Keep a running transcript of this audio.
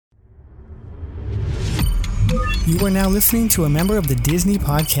You are now listening to a member of the Disney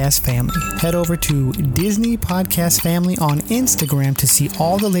Podcast family. Head over to Disney Podcast Family on Instagram to see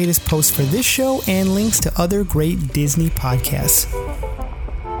all the latest posts for this show and links to other great Disney podcasts.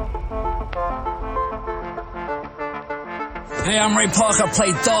 Hey, I'm Ray Parker. I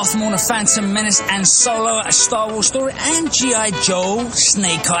played Darth Maul in Phantom Menace and Solo, a Star Wars Story, and G.I. Joe,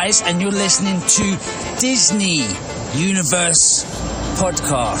 Snake Eyes, and you're listening to Disney Universe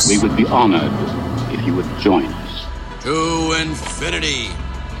Podcast. We would be honored if you would join us. To infinity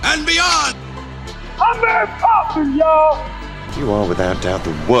and beyond! I'm Mary Poppins, y'all! You are without doubt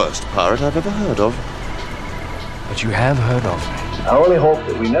the worst pirate I've ever heard of. But you have heard of me. I only hope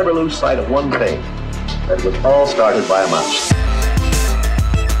that we never lose sight of one thing. That it was all started by a mouse.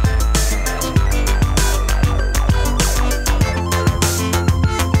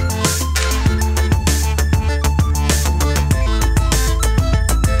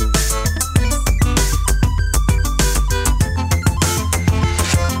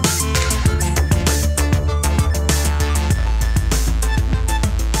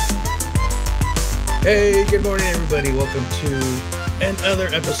 Hey, good morning, everybody. Welcome to another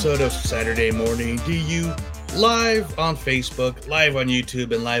episode of Saturday Morning DU, live on Facebook, live on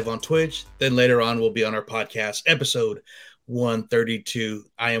YouTube, and live on Twitch. Then later on, we'll be on our podcast, episode 132.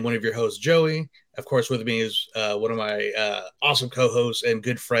 I am one of your hosts, Joey. Of course, with me is one of my awesome co-hosts and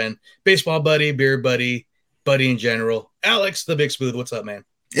good friend, baseball buddy, beer buddy, buddy in general, Alex, the Big Smooth. What's up, man?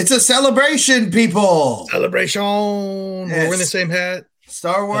 It's a celebration, people. Celebration. Yes. We're wearing the same hat.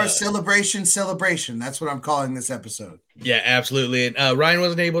 Star Wars celebration. That's what I'm calling this episode. Yeah, absolutely. And Ryan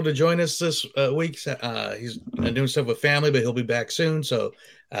wasn't able to join us this week. He's doing stuff with family, but he'll be back soon. So,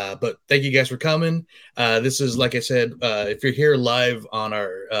 but thank you guys for coming. This is, like I said, if you're here live on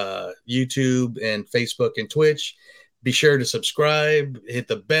our YouTube and Facebook and Twitch, be sure to subscribe, hit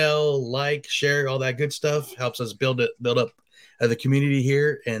the bell, like, share, all that good stuff. Helps us build up the community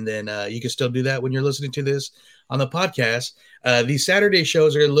here. And then you can still do that when you're listening to this on the podcast. These Saturday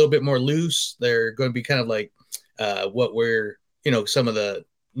shows are a little bit more loose. They're going to be kind of like what we're, some of the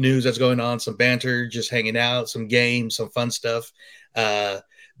news that's going on, some banter, just hanging out, some games, some fun stuff.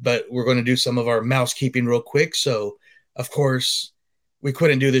 But we're going to do some of our mousekeeping real quick. So, of course, we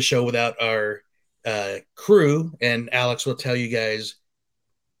couldn't do this show without our crew, and Alex will tell you guys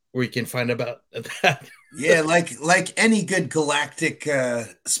where you can find about that. Yeah, like any good galactic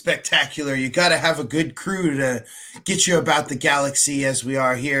spectacular, you got to have a good crew to get you about the galaxy as we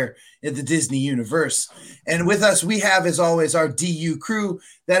are here in the Disney universe. And with us, we have, as always, our DU crew.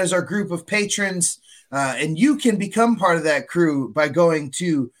 That is our group of patrons. And you can become part of that crew by going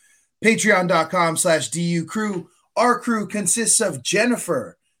to patreon.com/DU crew. Our crew consists of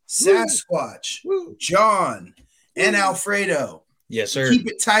Jennifer, Sasquatch, John, and Alfredo. Yes, sir. Keep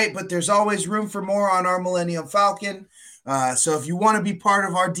it tight, but there's always room for more on our Millennium Falcon. So if you want to be part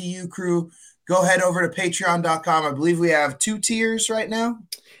of our DU crew, go head over to patreon.com. I believe we have 2 tiers right now.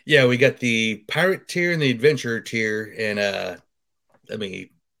 Yeah, we got the pirate tier and the adventurer tier. And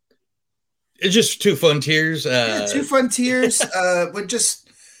it's just 2 fun tiers. 2 fun tiers with just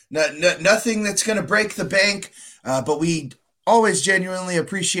nothing that's going to break the bank. But we always genuinely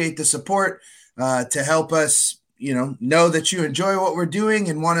appreciate the support to help us know that you enjoy what we're doing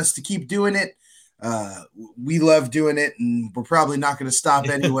and want us to keep doing it. We love doing it, and we're probably not going to stop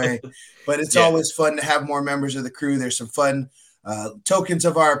anyway. But it's always fun to have more members of the crew. There's some fun tokens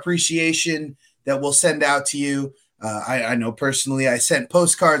of our appreciation that we'll send out to you. I know personally I sent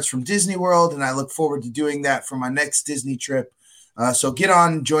postcards from Disney World, and I look forward to doing that for my next Disney trip. So get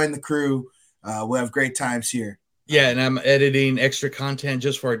on, join the crew. We'll have great times here. Yeah, and I'm editing extra content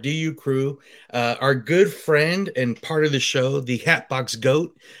just for our DU crew. Our good friend and part of the show, the Hatbox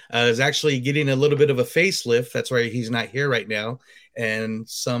Goat, is actually getting a little bit of a facelift. That's why he's not here right now. And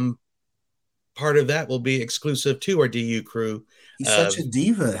some part of that will be exclusive to our DU crew. He's such a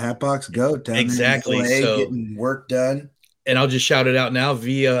diva, Hatbox Goat. Down exactly. There in LA, so, getting work done. And I'll just shout it out now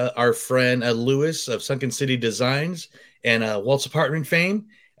via our friend Lewis of Sunken City Designs and Walt's Apartment fame.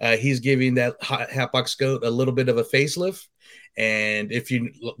 He's giving that Hatbox Goat a little bit of a facelift. And if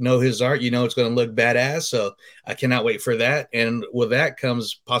you know his art, it's going to look badass. So I cannot wait for that. And with that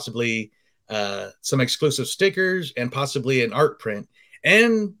comes possibly some exclusive stickers and possibly an art print.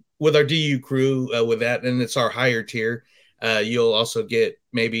 And with our DU crew with that, and it's our higher tier, you'll also get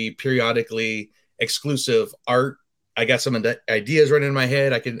maybe periodically exclusive art. I got some ideas running in my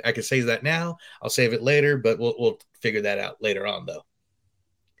head. I can say that now. I'll save it later, but we'll figure that out later on, though.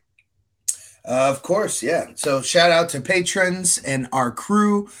 Of course, yeah. So shout out to patrons and our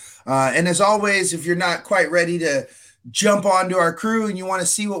crew. And as always, if you're not quite ready to jump onto our crew and you want to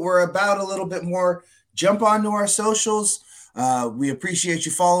see what we're about a little bit more, jump onto our socials. We appreciate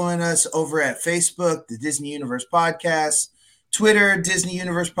you following us over at Facebook, the Disney Universe Podcast, Twitter, Disney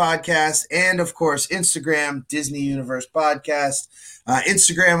Universe Podcast, and of course, Instagram, Disney Universe Podcast.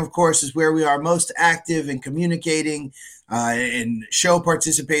 Instagram, of course, is where we are most active in communicating and show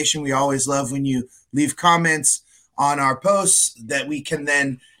participation. We always love when you leave comments on our posts that we can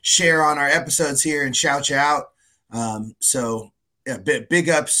then share on our episodes here and shout you out. So big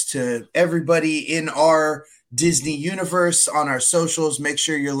ups to everybody in our Disney universe on our socials. Make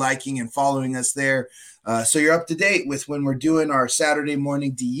sure you're liking and following us there. So you're up to date with when we're doing our Saturday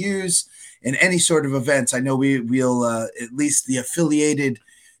morning DUs and any sort of events. I know we'll at least the affiliated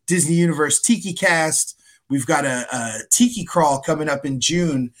Disney Universe Tiki Cast. We've got a Tiki Crawl coming up in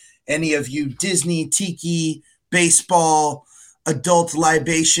June. Any of you Disney, Tiki, baseball, adult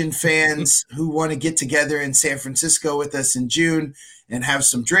libation fans who want to get together in San Francisco with us in June and have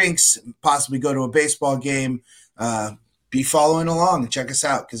some drinks, possibly go to a baseball game, be following along and check us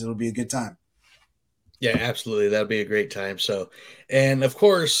out because it'll be a good time. Yeah, absolutely. That'll be a great time. So, and of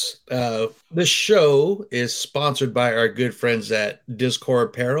course, this show is sponsored by our good friends at Discord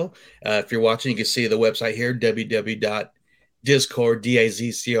Apparel. If you're watching, you can see the website here,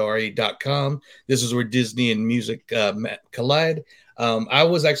 www.discord.com. This is where Disney and music collide. I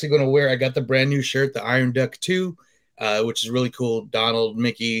was actually going to I got the brand new shirt, the Iron Duck 2, which is really cool. Donald,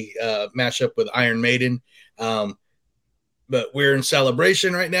 Mickey mashup with Iron Maiden. But we're in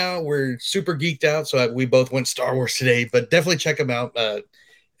celebration right now. We're super geeked out. So we both went Star Wars today, but definitely check them out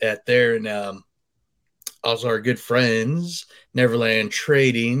at there. And also our good friends, Neverland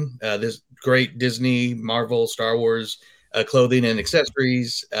Trading, this great Disney, Marvel, Star Wars clothing and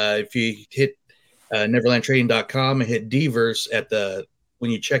accessories. If you hit neverlandtrading.com and hit Dverse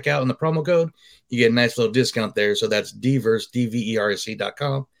when you check out in the promo code, you get a nice little discount there. So that's Dverse,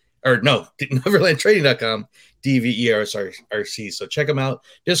 DVERC.com. Or no, neverlandtrading.com, DVERC. So check them out,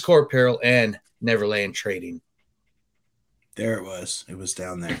 Discord Apparel and Neverland Trading. There it was. It was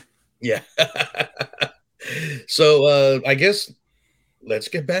down there. Yeah. So I guess let's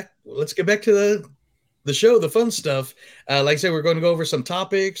get back to the show, the fun stuff. Like I said, we're going to go over some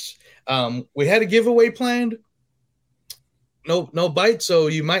topics. We had a giveaway planned. No bite, so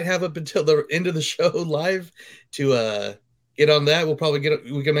you might have up until the end of the show live to get on that. We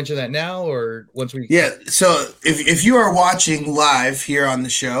can mention that now or once we. Yeah. So if you are watching live here on the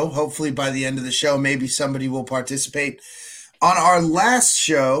show, hopefully by the end of the show, maybe somebody will participate. On our last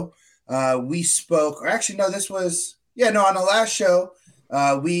show, we spoke, or actually, no, on the last show,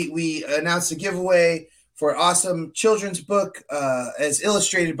 we announced a giveaway for awesome children's book as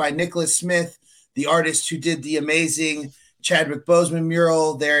illustrated by Nicholas Smith, the artist who did the amazing Chadwick Boseman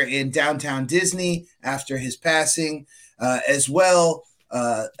mural there in downtown Disney after his passing. As well,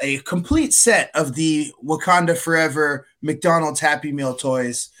 a complete set of the Wakanda Forever McDonald's Happy Meal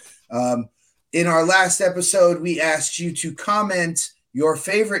toys. In our last episode, we asked you to comment your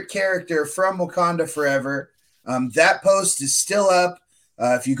favorite character from Wakanda Forever. That post is still up.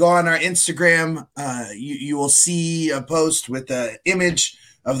 If you go on our Instagram, you will see a post with the image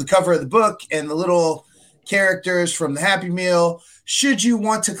of the cover of the book and the little characters from the Happy Meal. Should you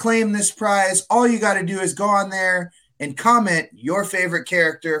want to claim this prize, all you got to do is go on there and comment your favorite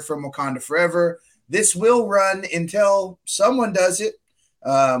character from Wakanda Forever. This will run until someone does it.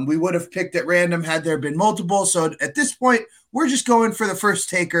 We would have picked at random had there been multiple. So at this point, we're just going for the first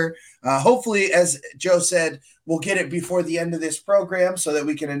taker. Hopefully, as Joe said, we'll get it before the end of this program so that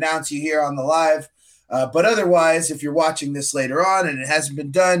we can announce you here on the live. But otherwise, if you're watching this later on and it hasn't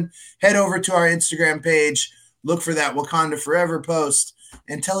been done, head over to our Instagram page, look for that Wakanda Forever post,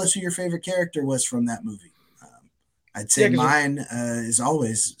 and tell us who your favorite character was from that movie. I'd say mine is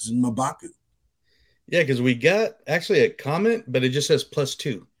always M'Baku. Yeah, because we got actually a comment, but it just says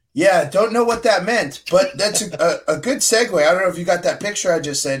 +2. Yeah, don't know what that meant, but that's a good segue. I don't know if you got that picture I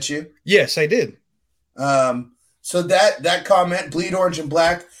just sent you. Yes, I did. So that comment, Bleed Orange and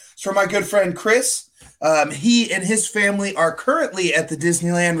Black, is from my good friend Chris. He and his family are currently at the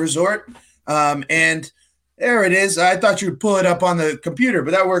Disneyland Resort. And there it is. I thought you'd pull it up on the computer,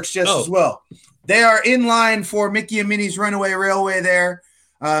 but that works just as well. They are in line for Mickey and Minnie's Runaway Railway there.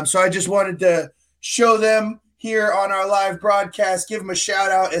 So I just wanted to show them here on our live broadcast, give them a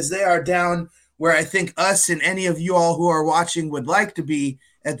shout out as they are down where I think us and any of you all who are watching would like to be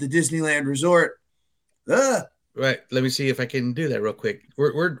at the Disneyland Resort. Right. Let me see if I can do that real quick.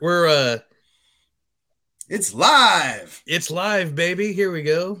 We're it's live. It's live, baby. Here we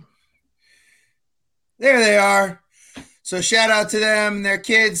go. There they are. So shout out to them and their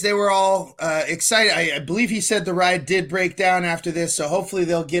kids. They were all excited. I believe he said the ride did break down after this, so hopefully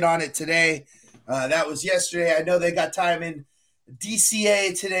they'll get on it today. That was yesterday. I know they got time in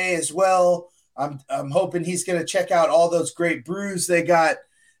DCA today as well. I'm hoping he's going to check out all those great brews they got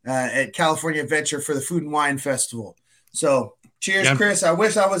at California Adventure for the Food and Wine Festival. So cheers, Chris. I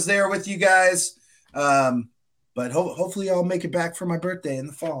wish I was there with you guys. But hopefully I'll make it back for my birthday in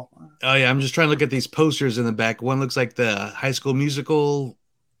the fall. Oh, yeah. I'm just trying to look at these posters in the back. One looks like the High School Musical.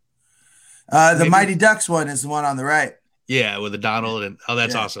 The Mighty Ducks one is the one on the right. Yeah, with the Donald. And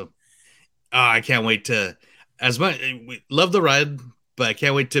that's awesome. Oh, I can't wait to – we love the ride, but I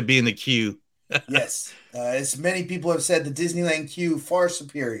can't wait to be in the queue. Yes. As many people have said, the Disneyland queue far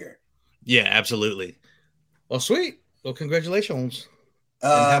superior. Yeah, absolutely. Well, sweet. Well, congratulations.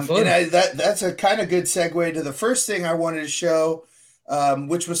 That's a kind of good segue to the first thing I wanted to show,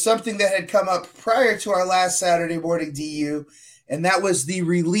 which was something that had come up prior to our last Saturday morning DU, and that was the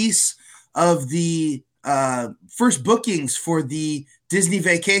release of the first bookings for the Disney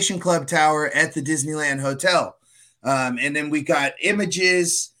Vacation Club Tower at the Disneyland Hotel. And then we got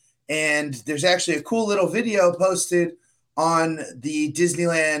images, and there's actually a cool little video posted on the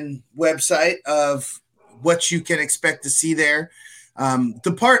Disneyland website of what you can expect to see there.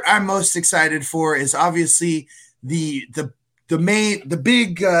 The part I'm most excited for is obviously the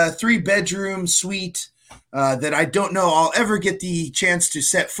big 3-bedroom suite that I don't know I'll ever get the chance to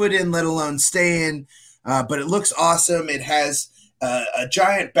set foot in, let alone stay in. But it looks awesome. It has a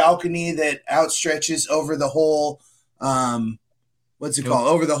giant balcony that outstretches over the whole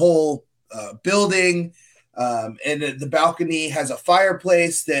over the whole building. And the balcony has a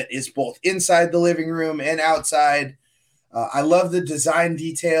fireplace that is both inside the living room and outside. I love the design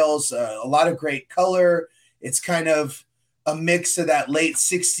details, a lot of great color. It's kind of a mix of that late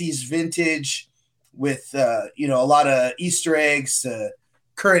 60s vintage with, a lot of Easter eggs,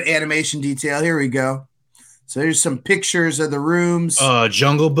 current animation detail. Here we go. So here's some pictures of the rooms.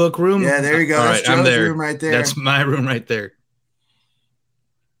 Jungle Book room? Yeah, there you go. That's Joe's room right there. That's my room right there.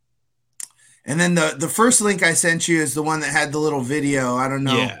 And then the first link I sent you is the one that had the little video. I don't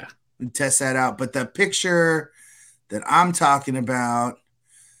know. Yeah. Test that out. But the picture that I'm talking about.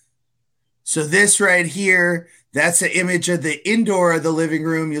 So this right here, that's an image of the indoor of the living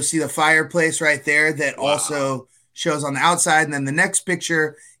room. You'll see the fireplace right there that also shows on the outside. And then the next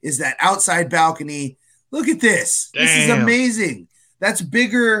picture is that outside balcony. Look at this. Damn. This is amazing. That's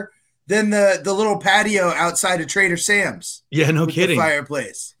bigger than the little patio outside of Trader Sam's. Yeah, no kidding. The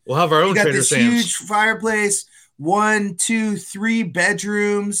fireplace. We'll have our own Trader Sam's. Huge fireplace, 1, 2, 3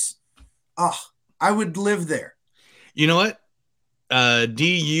 bedrooms. Oh, I would live there. You know what?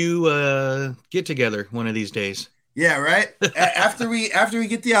 DU get together one of these days. Yeah, right. after we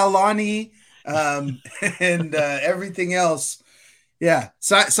get the Aulani and everything else. Yeah,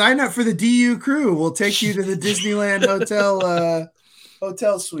 sign up for the DU crew. We'll take you to the Disneyland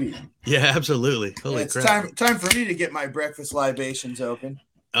hotel suite. Yeah, absolutely. Holy crap! It's time for me to get my breakfast libations open.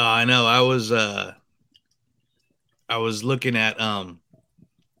 I know. I was looking at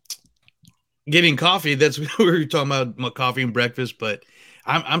getting coffee. That's we were talking about coffee and breakfast, but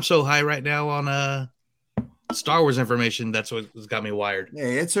I'm so high right now on Star Wars information. That's what's got me wired.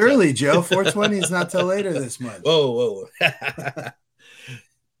 Hey, it's early, Joe. 420 is not till later this month. Whoa.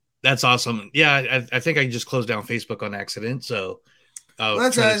 That's awesome. Yeah, I think I just closed down Facebook on accident. So I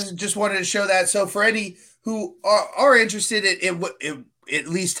just wanted to show that. So for any who are interested, it at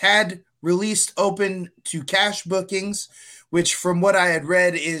least had released open to cash bookings, which from what I had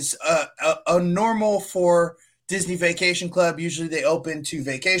read is a normal for Disney Vacation Club. Usually they open to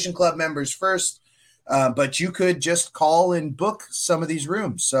Vacation Club members first, but you could just call and book some of these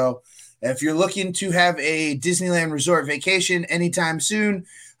rooms. So if you're looking to have a Disneyland Resort vacation anytime soon,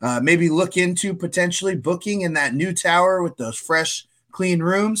 maybe look into potentially booking in that new tower with those fresh, clean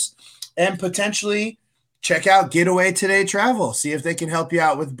rooms, and potentially check out Getaway Today Travel. See if they can help you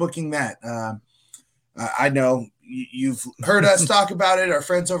out with booking that. I know you've heard us talk about it, our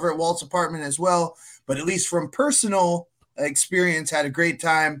friends over at Walt's Apartment as well, but at least from personal experience, had a great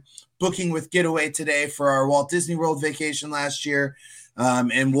time booking with Getaway Today for our Walt Disney World vacation last year.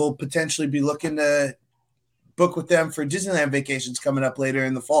 And we'll potentially be looking to book with them for Disneyland vacations coming up later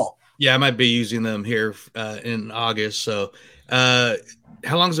in the fall. Yeah, I might be using them here in August. So how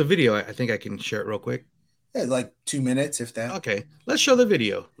long is the video? I think I can share it real quick. Yeah, like 2 minutes, if that. Okay, let's show the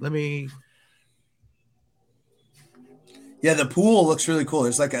video. Yeah, the pool looks really cool.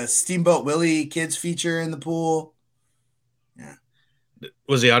 There's like a Steamboat Willie kids feature in the pool. Yeah.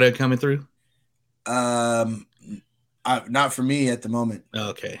 Was the audio coming through? Not for me at the moment.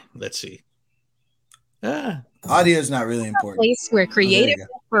 Okay, let's see. Audio is not really important. A place where creative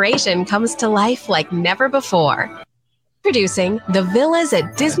inspiration comes to life like never before. Producing The Villas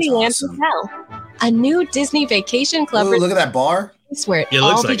at Disneyland Hotel. a new Disney Vacation Club. Ooh, look at that bar. Is where it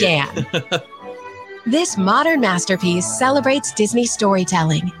all began. This modern masterpiece celebrates Disney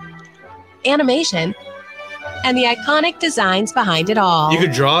storytelling, animation, and the iconic designs behind it all. You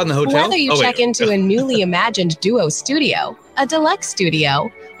could draw in the hotel? Whether you check into a newly imagined duo studio, a deluxe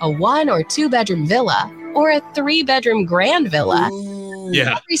studio, a 1 or 2 bedroom villa, or a 3-bedroom grand villa,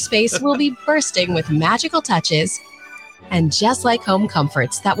 every space will be bursting with magical touches and just like home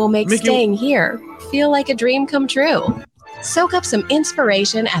comforts that will make staying here feel like a dream come true. Soak up some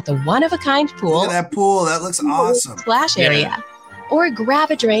inspiration at the one-of-a-kind pool. Look at that pool. That looks awesome. Splash area. Or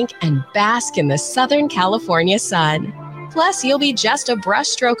grab a drink and bask in the Southern California sun. Plus, you'll be just a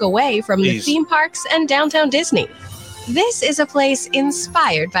brushstroke away from the theme parks and downtown Disney. This is a place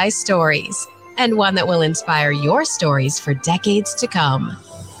inspired by stories, and one that will inspire your stories for decades to come.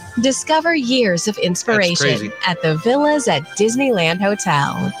 Discover years of inspiration at the Villas at Disneyland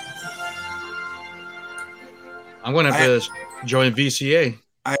Hotel. I'm going to have to join VCA.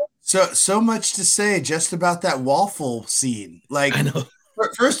 So much to say just about that waffle scene. Like, I know.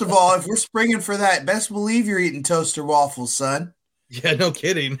 First of all, if we're springing for that, best believe you're eating toaster waffles, son. Yeah, no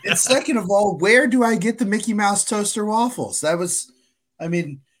kidding. And second of all, where do I get the Mickey Mouse toaster waffles? That was, I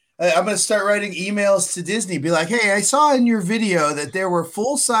mean, I'm going to start writing emails to Disney. Be like, hey, I saw in your video that there were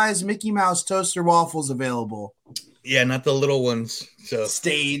full-size Mickey Mouse toaster waffles available. Yeah, not the little ones. So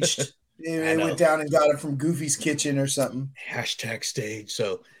staged. They went down and got it from Goofy's Kitchen or something. #stage.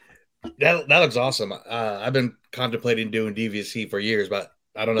 So that looks awesome. I've been contemplating doing DVC for years, but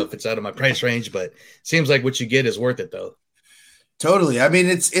I don't know if it's out of my price range, but it seems like what you get is worth it though. Totally. I mean,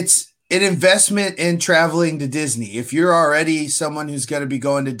 it's an investment in traveling to Disney. If you're already someone who's going to be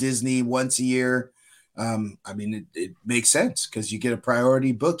going to Disney once a year, I mean, it makes sense because you get a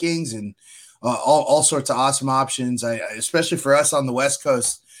priority bookings and all sorts of awesome options. Especially for us on the West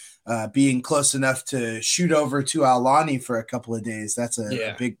Coast, being close enough to shoot over to Aulani for a couple of days. That's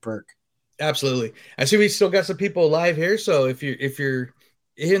a big perk. Absolutely. I see we still got some people live here. So if you're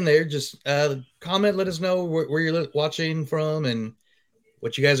in there, just comment, let us know where you're watching from and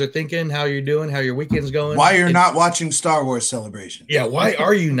what you guys are thinking, how you're doing, how your weekend's going. Why you're not watching Star Wars Celebration. Yeah, why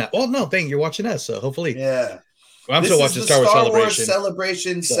are you not? Well, no, you're watching us, so hopefully. Yeah. Well, I'm still watching Star Wars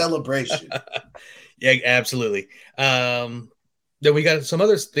Celebration. Celebration. Yeah, absolutely. Then we got some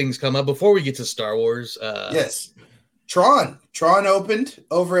other things come up before we get to Star Wars. Yes. Tron opened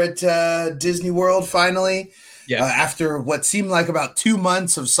over at Disney World finally. Yeah. After what seemed like about 2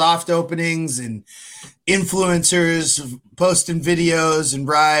 months of soft openings and influencers posting videos and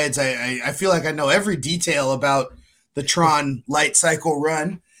rides, I feel like I know every detail about the Tron light cycle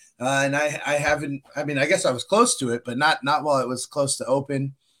run. And I haven't, I mean, I guess I was close to it, but not while it was close to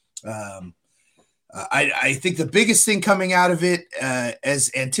open. I think the biggest thing coming out of it,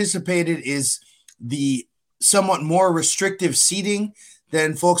 as anticipated, is the somewhat more restrictive seating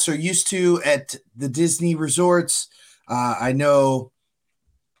than folks are used to at the Disney resorts. I know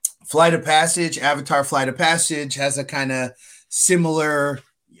Avatar Flight of Passage has a kind of similar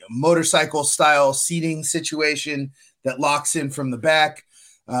motorcycle style seating situation that locks in from the back.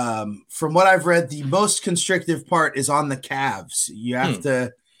 From what I've read, the most constrictive part is on the calves. You have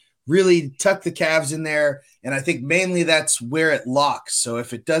to really tuck the calves in there. And I think mainly that's where it locks. So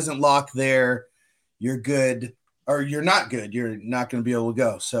if it doesn't lock there, you're good, or you're not good. You're not going to be able to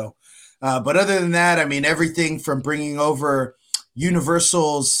go. So, but other than that, I mean, everything from bringing over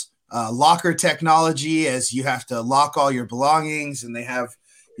Universal's locker technology, as you have to lock all your belongings, and they have,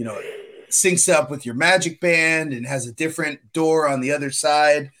 syncs up with your Magic Band and has a different door on the other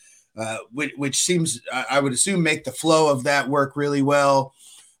side, which seems, I would assume, make the flow of that work really well.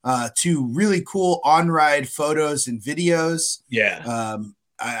 To really cool on-ride photos and videos. Yeah.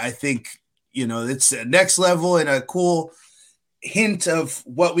 I think, it's a next level and a cool hint of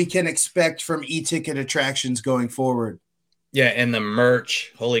what we can expect from e-ticket attractions going forward. Yeah, and the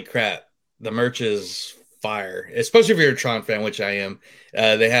merch, holy crap. The merch is fire, especially if you're a Tron fan, which I am.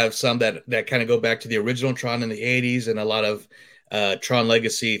 They have some that kind of go back to the original Tron in the 80s and a lot of Tron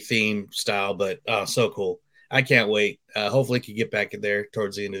Legacy theme style, but so cool. I can't wait. Hopefully can get back in there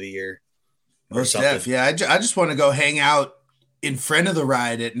towards the end of the year. Most def, yeah. I just want to go hang out in front of the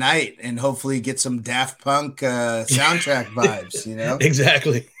ride at night and hopefully get some Daft Punk soundtrack vibes,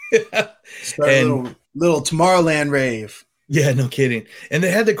 Exactly. Start a little Tomorrowland rave. Yeah, no kidding. And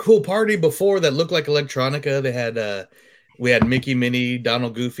they had the cool party before that looked like electronica. They had we had Mickey, Minnie,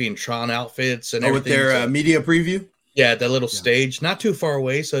 Donald, Goofy, and Tron outfits and everything. With their media preview? Yeah, that little stage. Not too far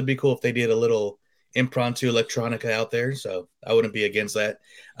away, so it'd be cool if they did a little impromptu electronica out there. So I wouldn't be against that.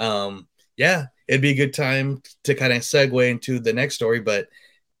 Yeah, it'd be a good time to kind of segue into the next story. But,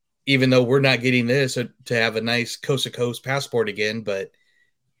 even though we're not getting this to have a nice coast to coast passport again, but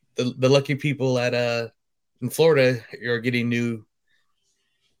the lucky people at in Florida are getting new.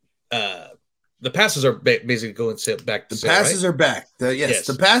 The passes are basically going back to the passes, right? Are back. Yes,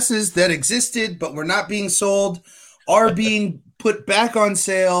 the passes that existed but were not being sold are being put back on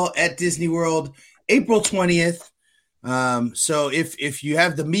sale at Disney World April 20th. So if you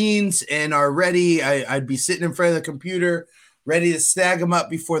have the means and are ready, I'd be sitting in front of the computer ready to snag them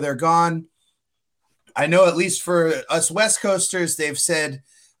up before they're gone. I know at least for us West Coasters, they've said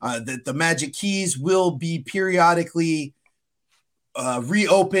that the Magic Keys will be periodically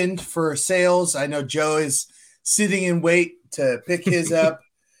reopened for sales. I know Joe is sitting in wait to pick his up.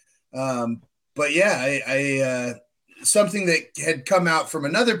 But yeah, I something that had come out from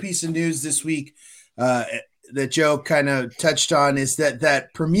another piece of news this week that Joe kind of touched on is that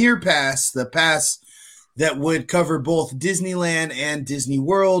Premier Pass, the pass that would cover both Disneyland and Disney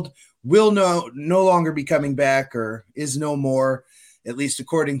World, will no longer be coming back, or is no more, at least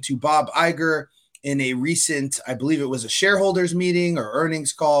according to Bob Iger in a recent, I believe it was a shareholders meeting or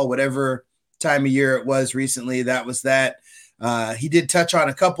earnings call, whatever time of year it was recently. That was that. He did touch on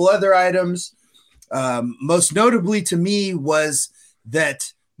a couple other items. Most notably to me was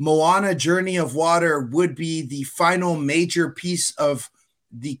that Moana Journey of Water would be the final major piece of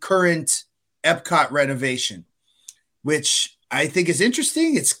the current Epcot renovation, which I think is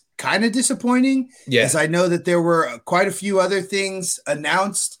interesting. It's kind of disappointing, as I know that there were quite a few other things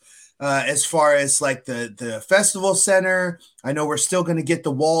announced as far as like the festival center. I know we're still going to get the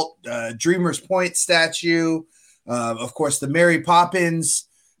Walt Dreamers Point statue, of course, the Mary Poppins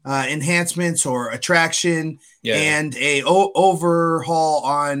enhancements or attraction, and a overhaul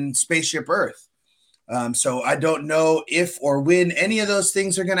on Spaceship Earth. So I don't know if or when any of those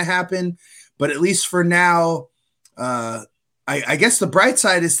things are going to happen, but at least for now, I guess the bright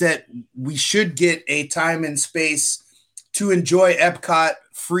side is that we should get a time and space to enjoy Epcot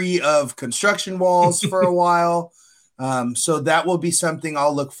free of construction walls for a while. So that will be something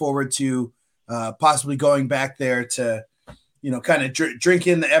I'll look forward to, possibly going back there to, kind of drink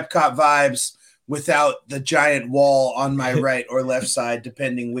in the Epcot vibes without the giant wall on my right or left side,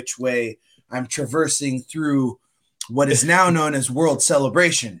 depending which way I'm traversing through what is now known as World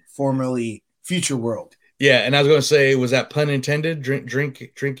Celebration, formerly Future World. Yeah, and I was going to say, was that pun intended? Drink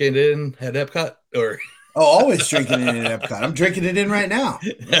it in at Epcot, or? Oh, always drinking it in at Epcot. I'm drinking it in right now.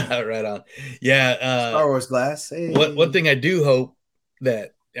 Right on. Yeah. Star Wars glass. Hey. One thing I do hope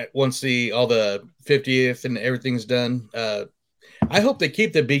that once all the 50th and everything's done, I hope they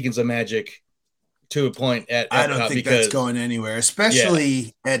keep the Beacons of Magic to a point at Epcot. I don't think that's going anywhere,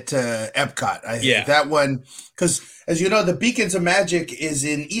 especially at Epcot. I think that one, because as you know, the Beacons of Magic is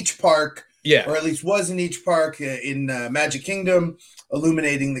in each park. Yeah, or at least was in each park in Magic Kingdom,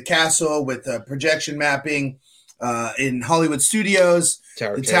 illuminating the castle with projection mapping. In Hollywood Studios,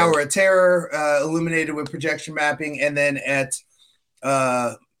 the Tower of Terror illuminated with projection mapping. And then at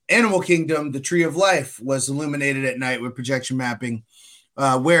Animal Kingdom, the Tree of Life was illuminated at night with projection mapping.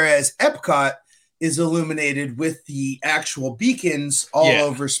 Whereas Epcot is illuminated with the actual beacons all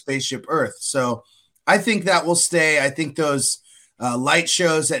over Spaceship Earth. So I think that will stay. I think those light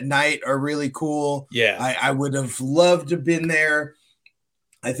shows at night are really cool. Yeah. I would have loved to have been there.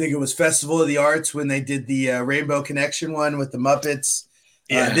 I think it was Festival of the Arts when they did the Rainbow Connection one with the Muppets.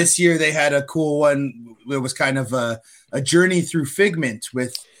 This year they had a cool one. It was kind of a journey through Figment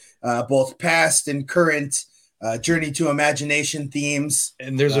with both past and current Journey to Imagination themes.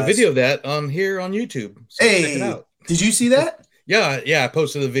 And there's a video of that on here on YouTube. So hey, check it out. Did you see that? Yeah, I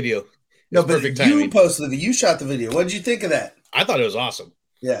posted the video. No, but you posted you shot the video. What did you think of that? I thought it was awesome.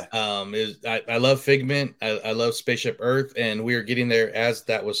 Yeah. I love Figment. I love Spaceship Earth, and we were getting there as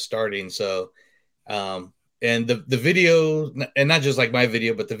that was starting. So, and the video, and not just like my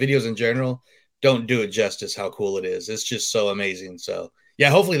video, but the videos in general don't do it justice how cool it is. It's just so amazing. So, yeah,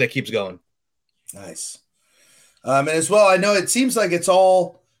 hopefully that keeps going. Nice. And as well, I know it seems like it's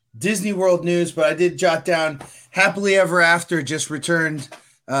all Disney World news, but I did jot down Happily Ever After just returned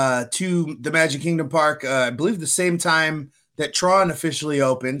to the Magic Kingdom Park, I believe the same time that Tron officially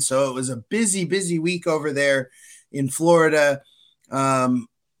opened. So it was a busy week over there in Florida. I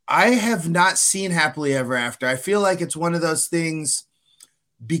have not seen Happily Ever After. I feel like it's one of those things,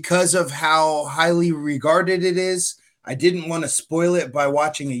 because of how highly regarded it is, I didn't want to spoil it by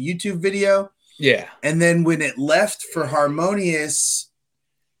watching a YouTube video. Yeah. And then when it left for Harmonious,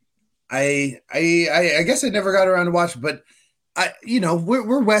 I guess I never got around to watch it, but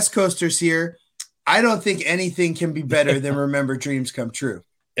we're West Coasters here. I don't think anything can be better than Remember Dreams Come True.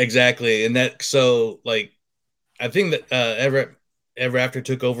 Exactly. And I think that Ever After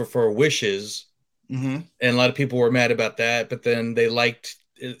took over for Wishes, Mm-hmm. and a lot of people were mad about that. But then they liked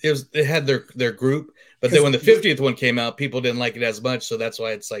it had their group. But then when the 50th one came out, people didn't like it as much, so that's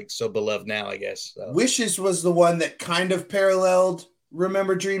why it's like so beloved now, I guess. So. Wishes was the one that kind of paralleled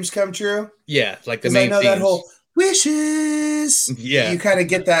Remember Dreams Come True. Yeah, like the main. I know themes. that whole wishes. Yeah, you kind of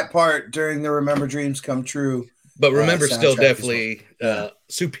get that part during the Remember Dreams Come True. But Remember still definitely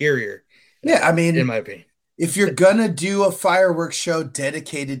superior. Yeah, I mean, in my opinion, if you're gonna do a fireworks show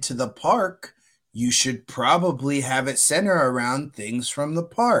dedicated to the park, you should probably have it center around things from the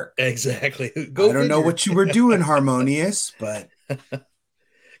park. Exactly. I don't know what you were doing, Harmonious, but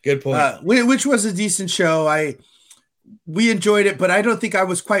good point. Which was a decent show. We enjoyed it, but I don't think I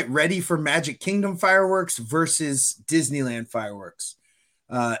was quite ready for Magic Kingdom fireworks versus Disneyland fireworks,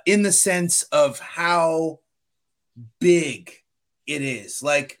 in the sense of how big it is.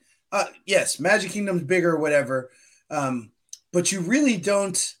 Like, yes, Magic Kingdom's bigger or whatever, but you really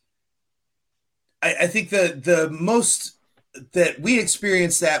don't. I think the most that we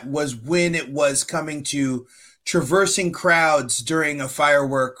experienced that was when it was coming to traversing crowds during a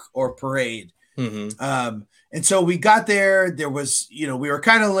firework or parade. Mm-hmm. And so we got there was, we were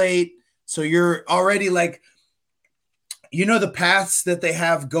kind of late. So you're already like, the paths that they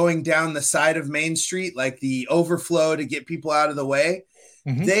have going down the side of Main Street, like the overflow to get people out of the way.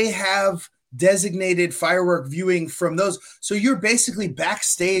 Mm-hmm. They have designated firework viewing from those. So you're basically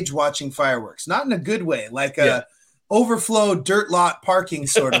backstage watching fireworks, not in a good way, like a overflow dirt lot parking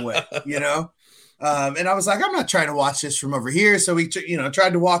sort of way, And I was like, I'm not trying to watch this from over here. So we,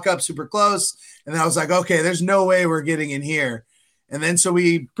 tried to walk up super close. And then I was like, okay, there's no way we're getting in here. And then so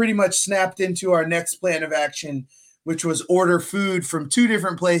we pretty much snapped into our next plan of action, which was order food from 2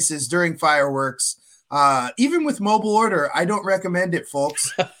 different places during fireworks. Even with mobile order, I don't recommend it,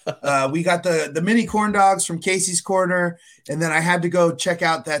 folks. We got the mini corn dogs from Casey's Corner. And then I had to go check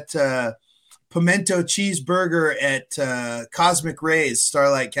out that pimento cheeseburger at Cosmic Ray's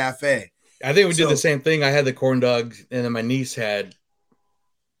Starlight Cafe. I think we did the same thing. I had the corn dog, and then my niece had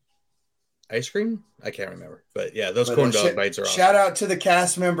ice cream. I can't remember, but yeah, those corn dog bites are awesome. Shout out to the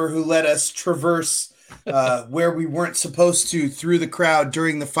cast member who let us traverse where we weren't supposed to through the crowd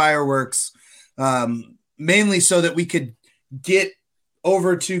during the fireworks, mainly so that we could get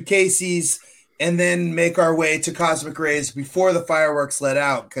over to Casey's and then make our way to Cosmic Ray's before the fireworks let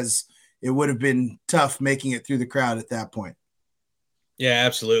out, because it would have been tough making it through the crowd at that point. Yeah,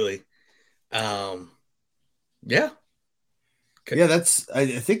 absolutely. Yeah. Okay. Yeah, I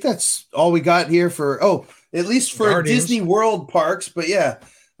think that's all we got here for, at least for Guardians. Disney World parks. But yeah,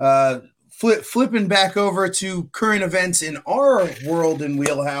 flipping back over to current events in our world and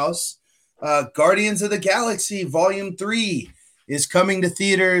wheelhouse, Guardians of the Galaxy Volume 3 is coming to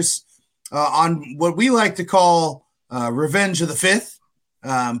theaters on what we like to call Revenge of the Fifth.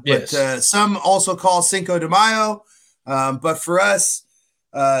 But some also call Cinco de Mayo. But for us,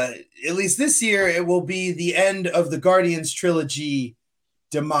 at least this year, it will be the end of the Guardians trilogy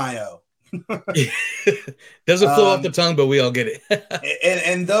de Mayo. Doesn't flow off the tongue, but we all get it.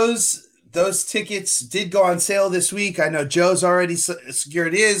 and those tickets did go on sale this week. I know Joe's already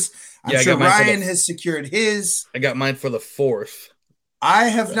secured his. I'm sure Ryan has secured his. I got mine for the 4th. I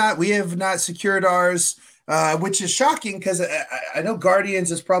have not. We have not secured ours, which is shocking because I know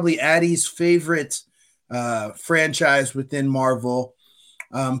Guardians is probably Addie's favorite franchise within Marvel.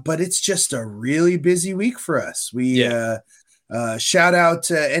 But it's just a really busy week for us. We shout out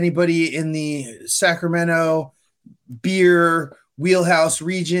to anybody in the Sacramento beer wheelhouse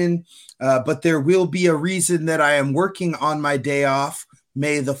region. But there will be a reason that I am working on my day off,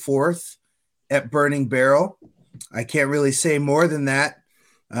 May the 4th, at Burning Barrel. I can't really say more than that.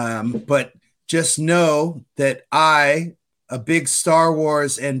 But just know that I, a big Star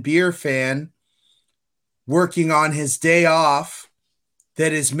Wars and beer fan, working on his day off,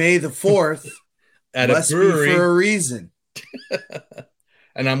 that is May the 4th, at must a brewery be for a reason.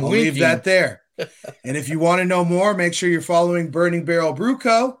 And I'll leave that there. And if you want to know more, make sure you're following Burning Barrel Brew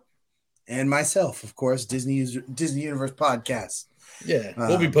Co. and myself, of course, Disney Universe Podcast. Yeah,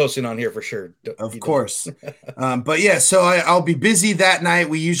 we'll be posting on here for sure. Of course. But yeah, so I'll be busy that night.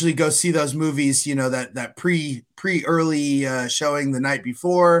 We usually go see those movies, that pre-early showing the night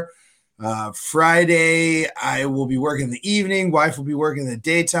before. Friday, I will be working in the evening. Wife will be working in the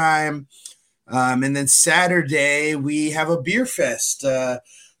daytime. And then Saturday, we have a beer fest. So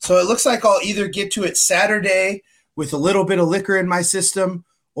it looks like I'll either get to it Saturday with a little bit of liquor in my system,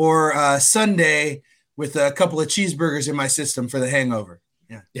 or Sunday with a couple of cheeseburgers in my system for the hangover.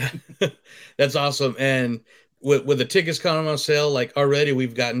 Yeah. That's awesome. And with the tickets coming on sale, like already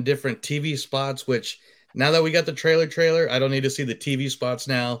we've gotten different TV spots, which now that we got the trailer, I don't need to see the TV spots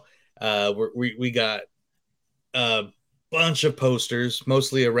now. We got a bunch of posters,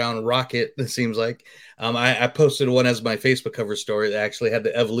 mostly around Rocket. It seems like I posted one as my Facebook cover story that actually had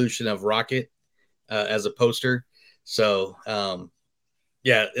the evolution of Rocket as a poster. So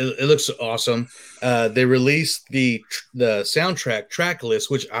yeah, it looks awesome. They released the soundtrack track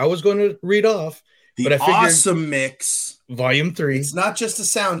list, which I was going to read off. But I figured Awesome Mix, Volume 3. It's not just a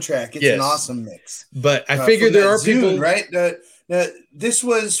soundtrack; it's an awesome mix. But I figured there are people, right? This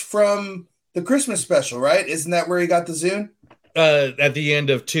was from the Christmas special, right? Isn't that where he got the Zune? At the end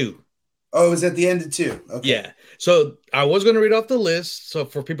of 2. Oh, it was at the end of 2. Okay. Yeah. So I was going to read off the list. So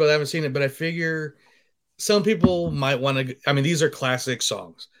for people that haven't seen it, but I figure some people might want to. I mean, these are classic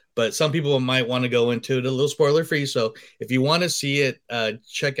songs. But some people might want to go into it a little spoiler free. So if you want to see it,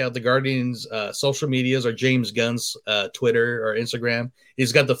 check out the Guardians' social medias or James Gunn's Twitter or Instagram.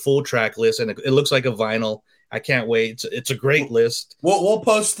 He's got the full track list, and it looks like a vinyl. I can't wait. It's a great list. We'll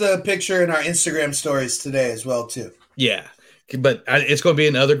post the picture in our Instagram stories today as well, too. Yeah, but it's going to be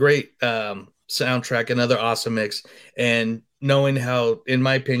another great soundtrack, another awesome mix. And knowing how, in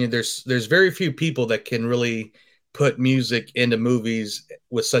my opinion, there's very few people that can really put music into movies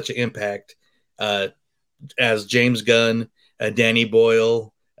with such an impact as James Gunn, Danny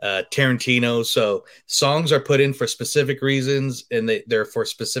Boyle, Tarantino. So songs are put in for specific reasons, and they're for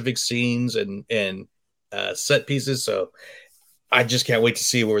specific scenes and set pieces. So I just can't wait to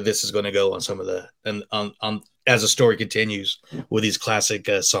see where this is going to go on some of the on as the story continues with these classic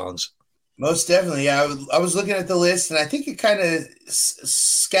songs. Most definitely. Yeah, I was looking at the list, and I think it kind of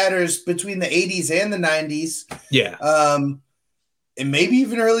scatters between the 80s and the 90s. Yeah. And maybe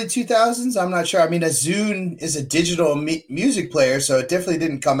even early 2000s. I'm not sure. I mean, a Zune is a digital music player, so it definitely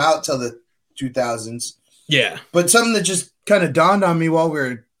didn't come out till the 2000s. Yeah. But something that just kind of dawned on me while we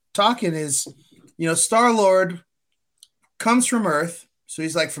were talking is, Star-Lord comes from Earth, so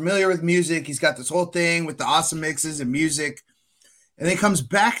he's like familiar with music. He's got this whole thing with the awesome mixes and music. And then he comes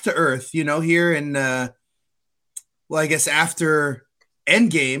back to Earth, here in, I guess after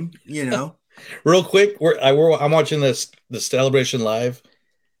Endgame, Real quick, I'm watching the Celebration Live,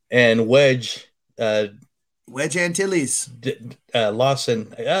 and Wedge Antilles,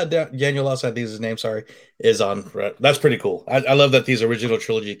 Lawson, Daniel Lawson, I think is his name. Sorry, is on. That's pretty cool. I love that these original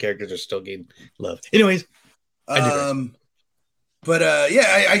trilogy characters are still getting love. Anyways, I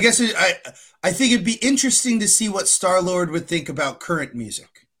guess I think it'd be interesting to see what Star-Lord would think about current music.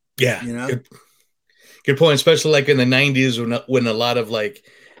 Yeah, good point. Especially like in the 90s when a lot of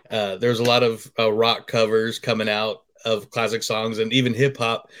there's a lot of rock covers coming out of classic songs, and even hip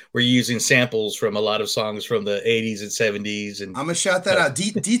hop. We're using samples from a lot of songs from the 80s and 70s. And I'm gonna shout that out.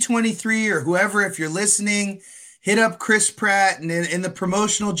 D23 or whoever, if you're listening, hit up Chris Pratt, and in the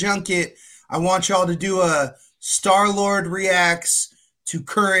promotional junket, I want y'all to do a Star-Lord reacts to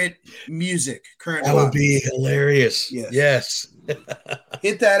current music. That would be hilarious. Yes.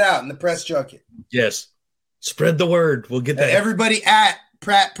 Hit that out in the press junket. Yes. Spread the word. We'll get that. Everybody at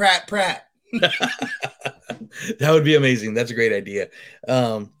Pratt. That would be amazing. That's a great idea.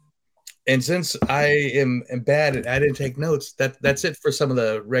 And since I am bad at, I didn't take notes. That's it for some of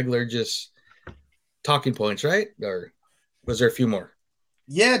the regular just talking points, right? Or was there a few more?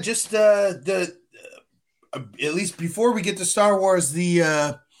 Yeah, just the at least before we get to Star Wars,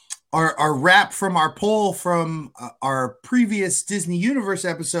 the our wrap from our poll from our previous Disney Universe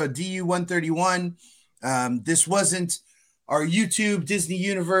episode, DU 131. This wasn't our YouTube Disney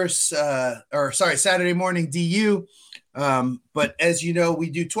Universe, Saturday morning DU. But as you know, we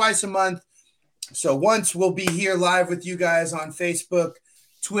do twice a month. So once we'll be here live with you guys on Facebook,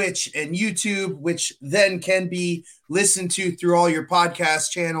 Twitch, and YouTube, which then can be listened to through all your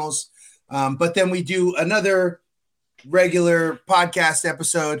podcast channels. But then we do another regular podcast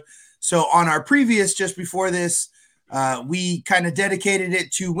episode. So on our previous, just before this, we kind of dedicated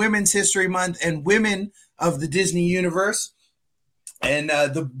it to Women's History Month and women of the Disney universe. And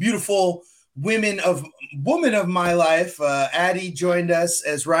the beautiful woman of my life, Addie, joined us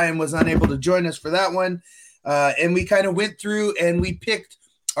as Ryan was unable to join us for that one. And we kind of went through and we picked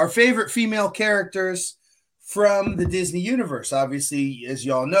our favorite female characters from the Disney universe. Obviously, as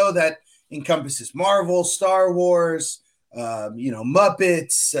y'all know, that encompasses Marvel, Star Wars,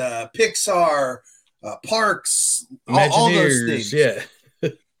 Muppets, Pixar, Parks, all those things. Yeah.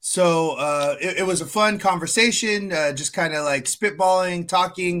 So it was a fun conversation, just kind of like spitballing,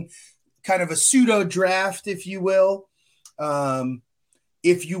 talking, kind of a pseudo draft, if you will.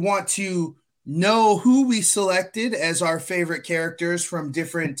 If you want to know who we selected as our favorite characters from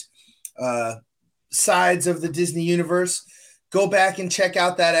different sides of the Disney universe, go back and check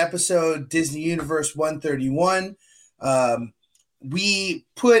out that episode, Disney Universe 131. We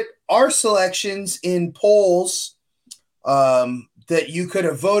put our selections in polls that you could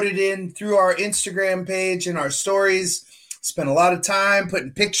have voted in through our Instagram page and our stories. Spent a lot of time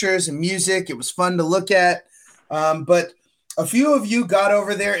putting pictures and music. It was fun to look at. But a few of you got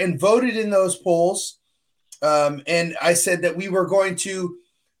over there and voted in those polls. And I said that we were going to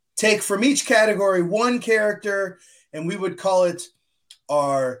take from each category one character, and we would call it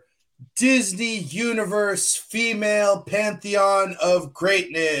our Disney Universe Female Pantheon of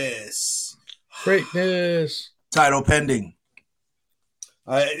Greatness. Greatness. Title pending.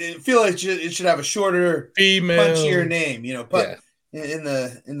 I feel like it should have a shorter, female, punchier name. You know, in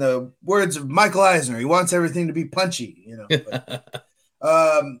the words of Michael Eisner, he wants everything to be punchy. You know.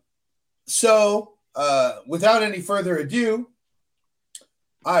 But, so without any further ado,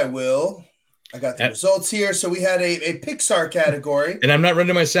 I got the results here. So we had a Pixar category. And I'm not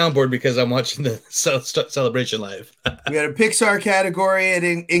running my soundboard because I'm watching the celebration live. We had a Pixar category. It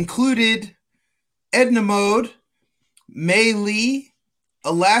included Edna Mode, Mei Lee,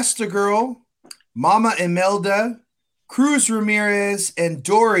 Elastigirl, Mama Imelda, Cruz Ramirez, and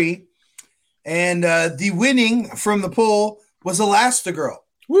Dory. And the winning from the poll was Elastigirl.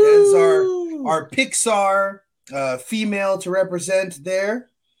 Woo! As our Pixar female to represent there.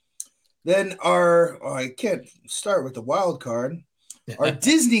 Then I can't start with the wild card. Our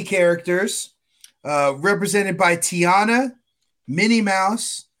Disney characters, represented by Tiana, Minnie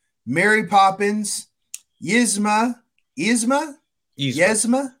Mouse, Mary Poppins, Yzma. Yeah.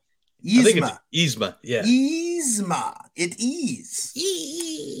 It is.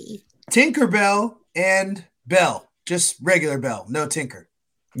 Tinkerbell and Belle. Just regular Belle, no Tinker.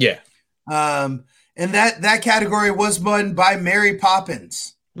 Yeah. And that category was won by Mary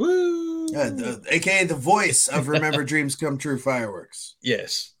Poppins. Woo! AKA the voice of Remember Dreams Come True Fireworks.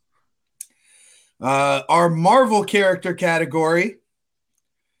 Yes. Our Marvel character category,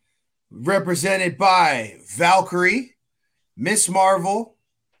 represented by Valkyrie, Miss Marvel,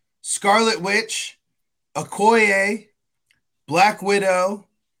 Scarlet Witch, Okoye, Black Widow,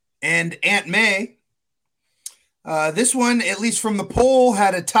 and Aunt May. This one, at least from the poll,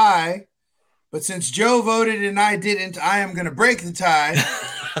 had a tie. But since Joe voted and I didn't, I am going to break the tie,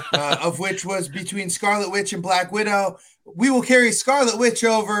 of which was between Scarlet Witch and Black Widow. We will carry Scarlet Witch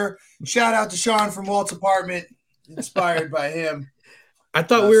over. Shout out to Sean from Walt's apartment, inspired by him. I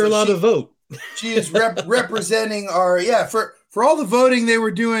thought we were allowed to vote. She is representing for all the voting they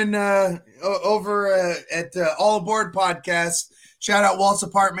were doing over at All Aboard Podcast. Shout out Walt's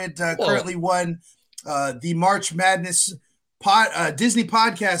apartment. Currently won the March Madness Disney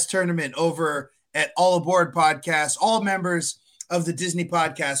Podcast Tournament over at All Aboard Podcast. All members of the Disney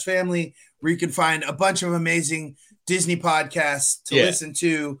Podcast family, where you can find a bunch of amazing Disney podcasts to listen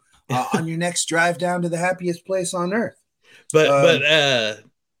to on your next drive down to the happiest place on earth. But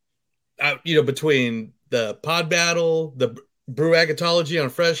between the Pod Battle, the Brew Agatology on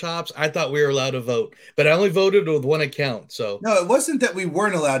Fresh Hops, I thought we were allowed to vote, but I only voted with one account. So no, it wasn't that we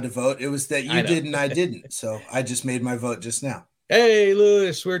weren't allowed to vote. It was that you did and I didn't. So I just made my vote just now. Hey,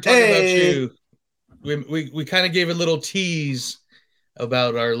 Lewis, we were talking about you. We kind of gave a little tease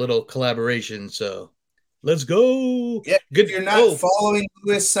about our little collaboration. So let's go. Yeah, good. If you're not following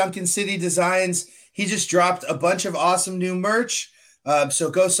Lewis Sunken City Designs, he just dropped a bunch of awesome new merch. So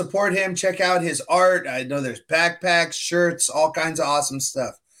go support him. Check out his art. I know there's backpacks, shirts, all kinds of awesome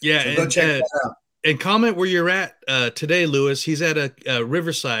stuff. Yeah, so go check that out. And comment where you're at today, Lewis. He's at a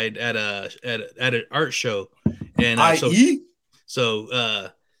Riverside at an art show, and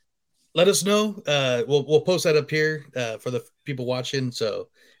so let us know. We'll post that up here for the people watching. So,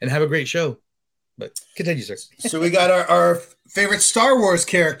 and have a great show. But continue, sir. So we got our favorite Star Wars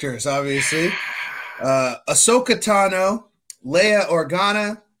characters, obviously. Ahsoka Tano, Leia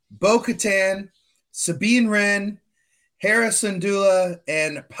Organa, Bo-Katan, Sabine Wren, Hera Syndulla,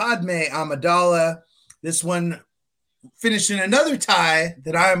 and Padme Amidala. This one finished in another tie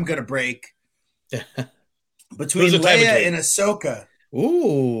that I'm going to break between Leia and Ahsoka.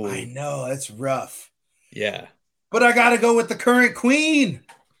 Ooh. I know, that's rough. Yeah. But I got to go with the current queen,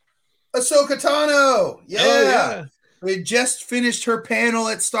 Ahsoka Tano. Yeah. Oh, yeah. We just finished her panel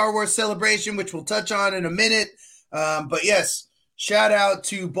at Star Wars Celebration, which we'll touch on in a minute. But yes, shout out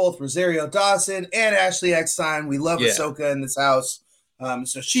to both Rosario Dawson and Ashley Eckstein. We love Ahsoka in this house.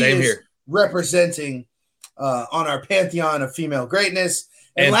 So she is representing on our pantheon of female greatness.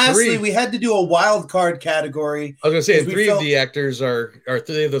 And lastly, we had to do a wild card category. I was going to say, three of the actors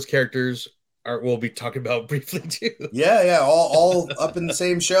three of those characters we'll be talking about briefly too. Yeah, all up in the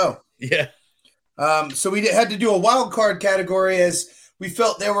same show. Yeah. So we had to do a wild card category as we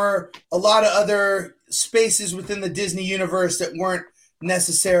felt there were a lot of other spaces within the Disney universe that weren't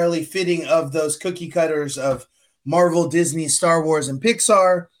necessarily fitting of those cookie cutters of Marvel, Disney, Star Wars, and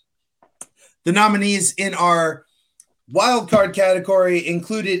Pixar. The nominees in our wild card category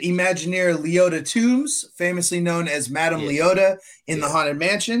included Imagineer Leota Toombs, famously known as Madame Leota in the Haunted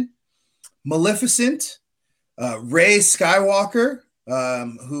Mansion, Maleficent, Rey Skywalker,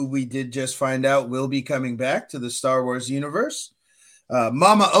 who we did just find out will be coming back to the Star Wars universe,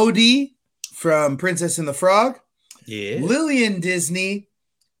 Mama Odie from Princess and the Frog, Lillian Disney,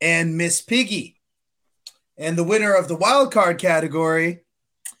 and Miss Piggy. And the winner of the wild card category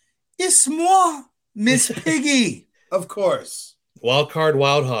is moi, Miss Piggy, of course. Wild card,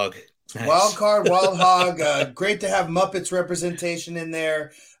 wild hog. Nice. Wild card, wild hog. Great to have Muppets representation in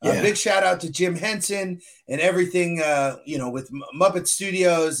there. Big shout out to Jim Henson and everything, with Muppet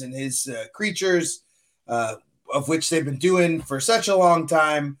Studios and his creatures, of which they've been doing for such a long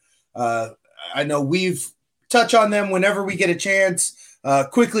time. I know we've touched on them whenever we get a chance.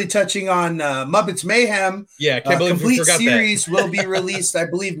 Quickly touching on Muppets Mayhem. Yeah, I can't believe complete we forgot series will be released, I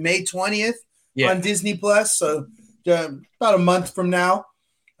believe, May 20th on Disney Plus. So about a month from now.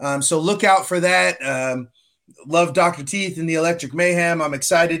 So look out for that. Love Dr. Teeth and the Electric Mayhem. I'm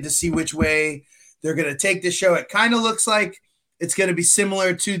excited to see which way they're going to take this show. It kind of looks like it's going to be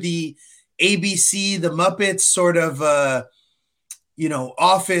similar to the ABC, the Muppets sort of,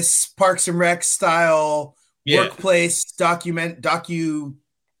 office Parks and Rec style workplace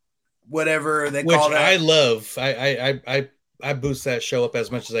whatever they call that. I love. I boost that show up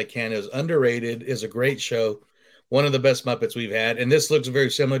as much as I can. It's underrated. Is a great show. One of the best Muppets we've had. And this looks very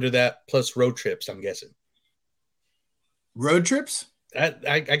similar to that, plus Road Trips, I'm guessing. Road Trips?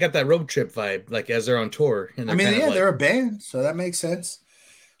 I got that road trip vibe, like as they're on tour. And they're a band, so that makes sense.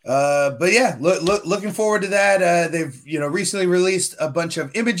 But yeah, looking forward to that. They've recently released a bunch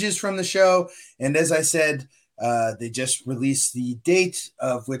of images from the show, and as I said, they just released the date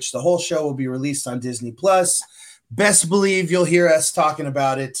of which the whole show will be released on Disney Plus. Best believe you'll hear us talking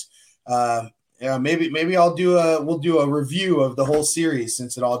about it. Maybe we'll do a review of the whole series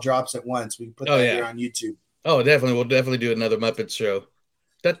since it all drops at once. We can put that here on YouTube. Oh, definitely. We'll definitely do another Muppet show.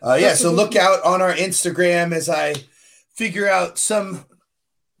 So look out on our Instagram as I figure out some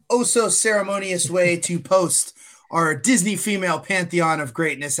so ceremonious way to post our Disney female pantheon of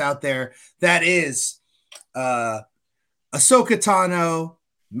greatness out there. That is Ahsoka Tano,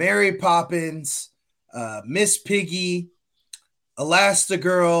 Mary Poppins, Miss Piggy,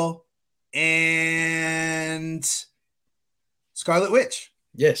 Elastigirl, and Scarlet Witch.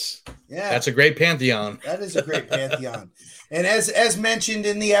 Yes. Yeah. That's a great pantheon. That is a great pantheon. And as mentioned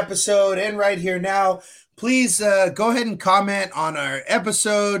in the episode and right here now, please go ahead and comment on our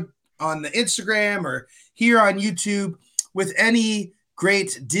episode on the Instagram or here on YouTube with any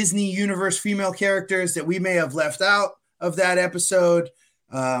great Disney Universe female characters that we may have left out of that episode.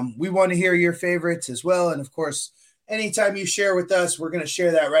 We want to hear your favorites as well. And of course, anytime you share with us, we're going to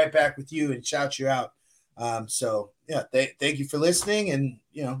share that right back with you and shout you out. Thank you for listening and,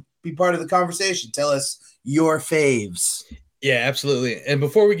 be part of the conversation. Tell us your faves. Yeah, absolutely. And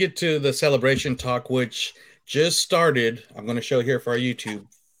before we get to the celebration talk, which just started, I'm going to show here for our YouTube.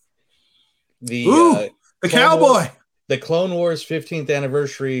 The Cowboy. The Clone Wars 15th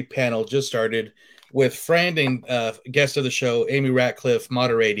anniversary panel just started with friend and guest of the show, Amy Ratcliffe,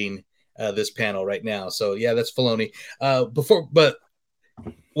 moderating this panel right now. So yeah, that's Filoni. But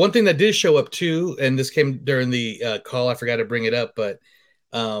one thing that did show up too, and this came during the call, I forgot to bring it up, but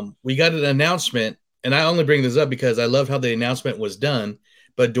we got an announcement, and I only bring this up because I love how the announcement was done.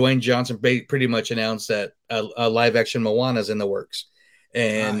 But Dwayne Johnson pretty much announced that a live action Moana is in the works,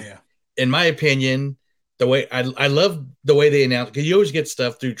 and in my opinion, the way I love the way they announced, because you always get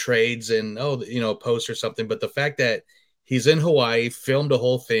stuff through trades and posts or something, but the fact that he's in Hawaii, filmed a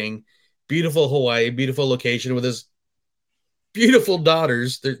whole thing, beautiful Hawaii, beautiful location with his beautiful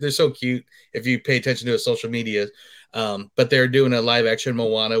daughters. They're so cute if you pay attention to his social media. But they're doing a live action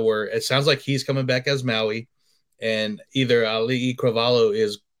Moana where it sounds like he's coming back as Maui, and either Ali Cravalho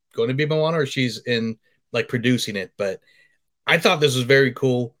is going to be Moana or she's in producing it. But I thought this was very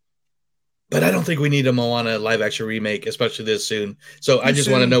cool, but I don't think we need a Moana live action remake, especially this soon. So I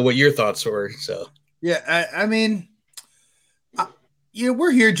just want to know what your thoughts were. So yeah, I mean,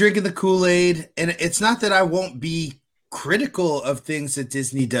 we're here drinking the Kool-Aid, and it's not that I won't be critical of things that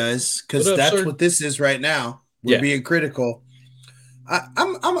Disney does, because that's what this is right now. We're being critical.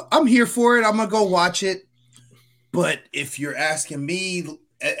 I'm here for it. I'm gonna go watch it. But if you're asking me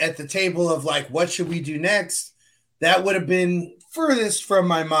at the table of what should we do next, that would have been furthest from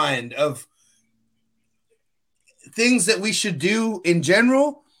my mind of things that we should do in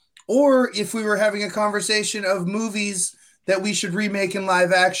general, or if we were having a conversation of movies that we should remake in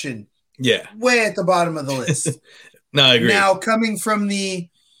live action. Yeah. Way at the bottom of the list. No, I agree. Now, coming from the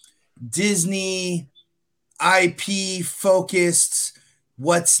Disney IP focused,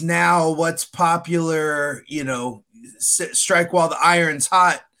 what's popular, strike while the iron's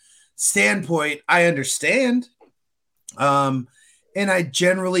hot standpoint, I understand. And I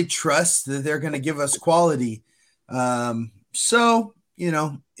generally trust that they're going to give us quality. So,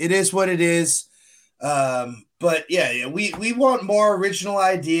 it is what it is. But yeah, we want more original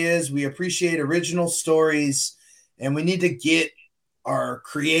ideas. We appreciate original stories, and we need to get our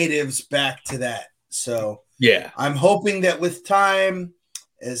creatives back to that. So yeah, I'm hoping that with time,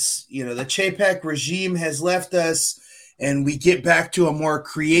 as the Chapek regime has left us and we get back to a more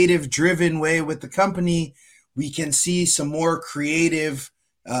creative driven way with the company, we can see some more creative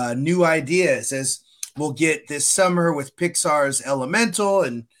new ideas, as we'll get this summer with Pixar's Elemental.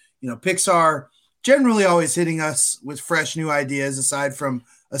 And Pixar generally always hitting us with fresh new ideas aside from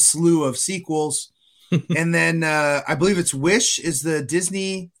a slew of sequels. And then I believe it's Wish is the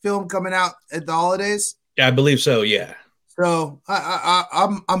Disney film coming out at the holidays. Yeah, I believe so. Yeah. So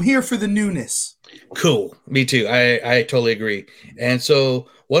I'm here for the newness. Cool. Me too. I totally agree. And so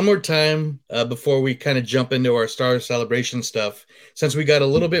one more time before we kind of jump into our Star Celebration stuff, since we got a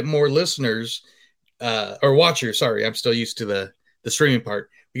little bit more listeners or watchers, sorry, I'm still used to the streaming part.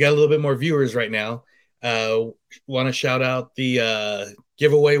 We got a little bit more viewers right now. Want to shout out the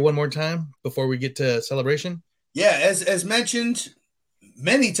giveaway one more time before we get to Celebration? Yeah, as mentioned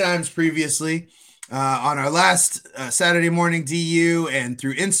many times previously on our last Saturday morning DU and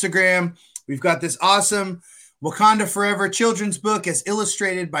through Instagram, we've got this awesome Wakanda Forever children's book as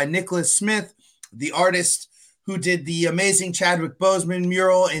illustrated by Nicholas Smith, the artist who did the amazing Chadwick Boseman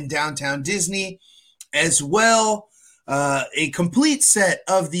mural in downtown Disney, as well a complete set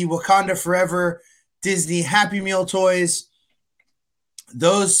of the Wakanda Forever Disney Happy Meal toys.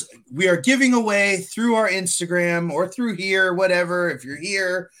 Those we are giving away through our Instagram or through here, whatever. If you're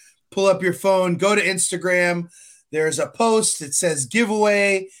here, pull up your phone, go to Instagram. There's a post that says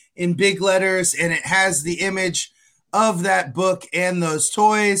giveaway in big letters, and it has the image of that book and those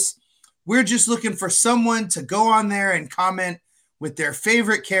toys. We're just looking for someone to go on there and comment with their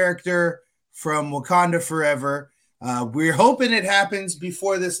favorite character from Wakanda Forever. We're hoping it happens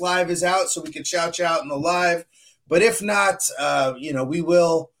before this live is out so we can shout you out in the live. But if not, we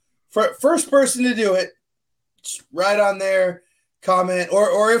will. First person to do it, right on there, comment.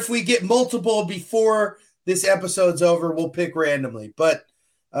 Or if we get multiple before this episode's over, we'll pick randomly. But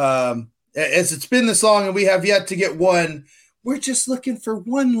as it's been this long and we have yet to get one, we're just looking for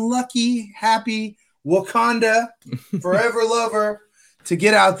one lucky, happy Wakanda Forever lover to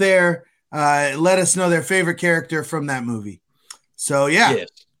get out there. Let us know their favorite character from that movie. So, yeah, yes.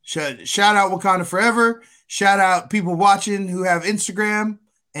 Shout out Wakanda Forever. Shout out people watching who have Instagram,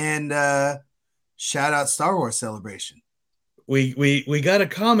 and shout out Star Wars Celebration. We got a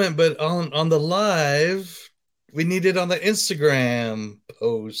comment, but on the live, we need it on the Instagram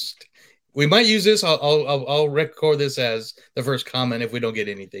post. We might use this. I'll record this as the first comment if we don't get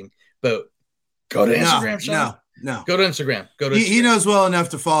anything. But go to Instagram, Sean. No. Go to Instagram. He knows well enough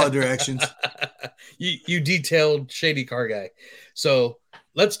to follow directions. you detailed shady car guy. So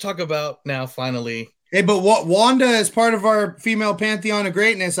let's talk about now finally. Hey, but Wanda is part of our female pantheon of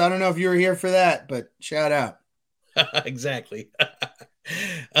greatness. I don't know if you were here for that, but shout out. Exactly.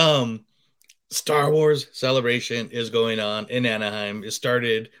 Star Wars Celebration is going on in Anaheim. It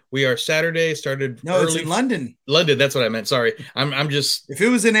started. No, it's in London. London. That's what I meant. Sorry. I'm just. If it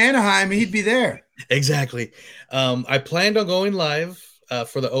was in Anaheim, he'd be there. Exactly. I planned on going live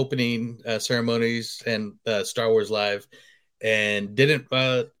for the opening ceremonies and Star Wars Live, and didn't.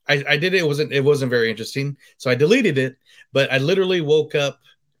 I did it. It wasn't very interesting, so I deleted it. But I literally woke up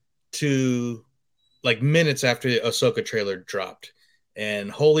to like minutes after the Ahsoka trailer dropped,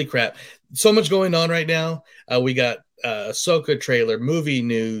 and holy crap, so much going on right now. We got Ahsoka trailer, movie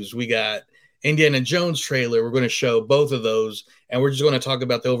news. We got Indiana Jones trailer. We're going to show both of those, and we're just going to talk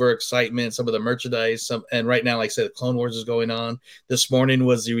about the overexcitement, some of the merchandise. And right now, like I said, Clone Wars is going on. This morning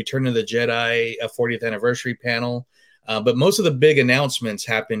was the Return of the Jedi 40th anniversary panel. But most of the big announcements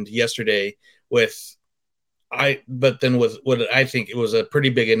happened yesterday but then with what I think it was a pretty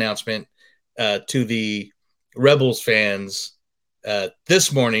big announcement to the Rebels fans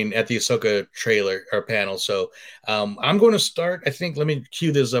this morning at the Ahsoka trailer or panel. So I'm going to start. I think, let me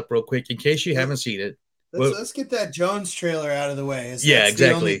cue this up real quick in case you haven't seen it. Let's get that Jones trailer out of the way. Yeah, exactly.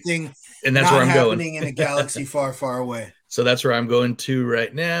 The only thing and that's where I'm happening going in a galaxy far, far away. So that's where I'm going to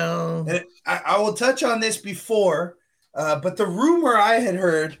right now. And I will touch on this before, but the rumor I had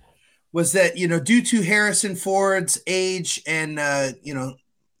heard was that, due to Harrison Ford's age and,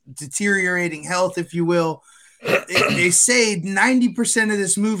 deteriorating health, if you will, they say 90% of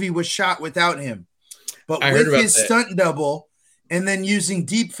this movie was shot without him. But with his stunt double and then using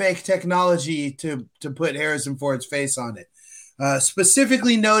deep fake technology to put Harrison Ford's face on it.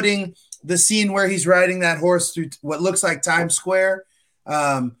 Specifically noting the scene where he's riding that horse through what looks like Times Square.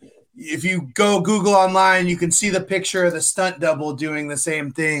 If you go Google online, you can see the picture of the stunt double doing the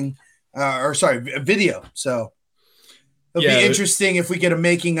same thing. A video. So it'll be interesting if we get a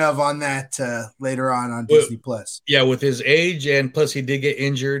making of on that later on Disney Plus. Yeah, with his age, and plus he did get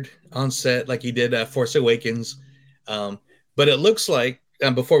injured on set like he did Force Awakens. But it looks like,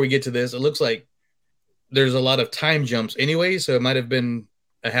 before we get to this, it looks like there's a lot of time jumps anyway, so it might have been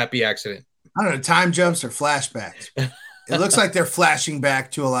a happy accident. I don't know, time jumps or flashbacks. It looks like they're flashing back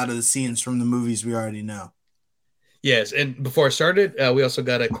to a lot of the scenes from the movies we already know. Yes, and before I started, we also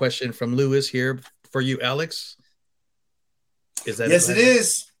got a question from Lewis here for you, Alex. Is that yes, it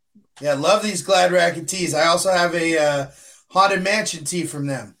is. Yeah, love these Glad Racket tees. I also have a Haunted Mansion tee from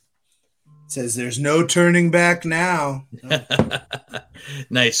them. It says, "There's no turning back now."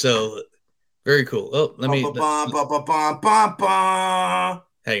 Nice. So very cool. Oh, let me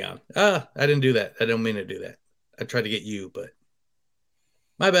hang on. I didn't do that. I don't mean to do that. I tried to get you, but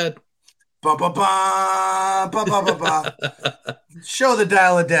my bad. Show the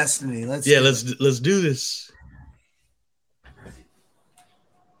dial of destiny. Let's do this.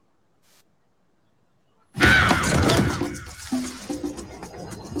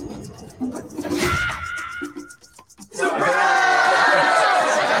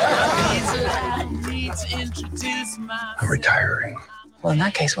 I'm retiring. Well, in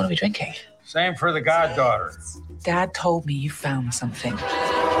that case, what are we drinking? Same for the goddaughter. Dad told me you found something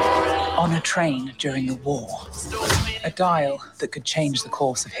on a train during the war. A dial that could change the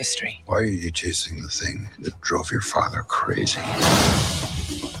course of history. Why are you chasing the thing that drove your father crazy?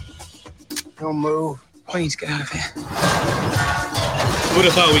 Don't move. Please get out of here. Who would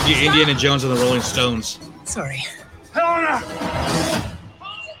have thought we'd get Indiana Jones and the Rolling Stones? Sorry. Helena!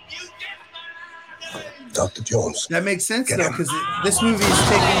 Dr. Jones. That makes sense, though, because this movie is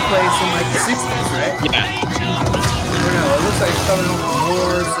taking place in like the 60s, right? Yeah. I don't know. It looks like it's coming home from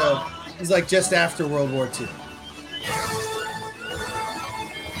war, so he's like just after World War II.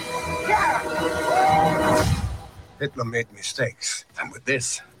 Hitler made mistakes, and with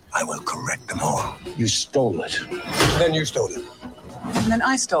this, I will correct them all. You stole it. Then you stole it. And then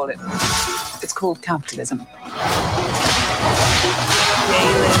I stole it. It's called capitalism. Galen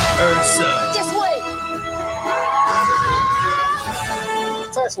Erso. Just wait.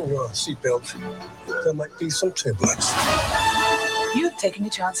 Fasten your seatbelt. There might be some turbulence. You've taken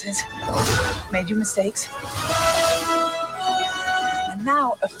your chances, made your mistakes, and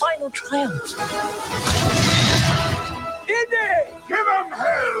now a final triumph. Indy! Give him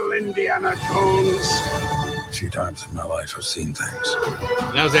hell, Indiana Jones! A few times in my life, I've seen things.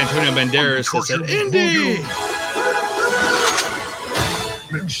 That was Antonio Banderas that said, "Indy!"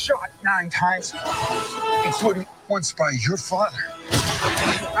 Been shot 9 times, including once by your father.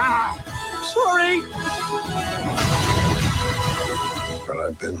 Sorry! But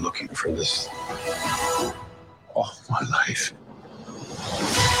I've been looking for this all my life.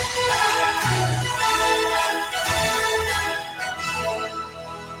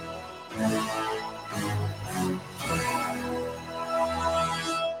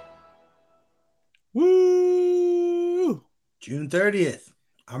 Woo! June 30th.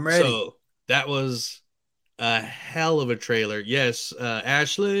 I'm ready. So that was a hell of a trailer. Yes,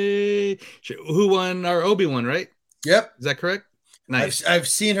 Ashley, who won our Obi-Wan, right? Yep. Is that correct? Nice. I've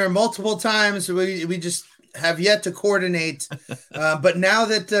seen her multiple times. We just have yet to coordinate. But now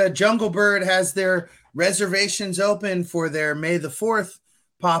that Jungle Bird has their reservations open for their May the 4th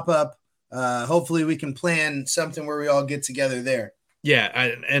pop-up, hopefully we can plan something where we all get together there. Yeah,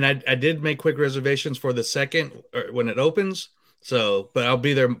 I did make quick reservations for the second when it opens. So, but I'll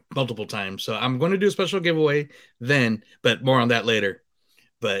be there multiple times. So I'm going to do a special giveaway then, but more on that later.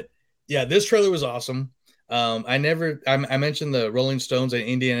 But yeah, this trailer was awesome. I mentioned the Rolling Stones and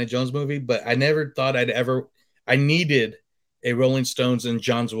Indiana Jones movie, but I never thought I needed a Rolling Stones and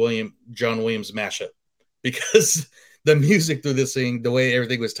John Williams mashup, because the music through this thing, the way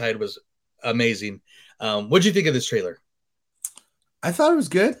everything was tied, was amazing. What'd you think of this trailer? I thought it was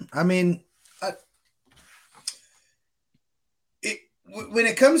good. I mean, when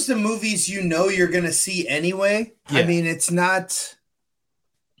it comes to movies, you're going to see anyway. Yeah. I mean, it's not.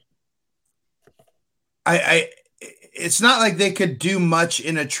 it's not like they could do much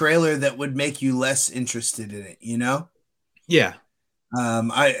in a trailer that would make you less interested in it, you know? Yeah.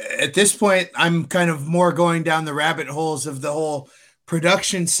 At this point, I'm kind of more going down the rabbit holes of the whole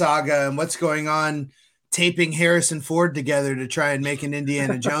production saga and what's going on, taping Harrison Ford together to try and make an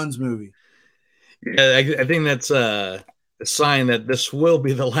Indiana Jones movie. Yeah, I think that's a sign that this will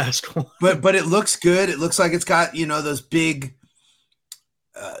be the last one. But it looks good. It looks like it's got, you know, those big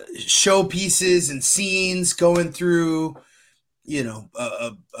showpieces and scenes going through, you know,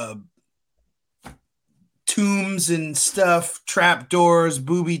 tombs and stuff, trap doors,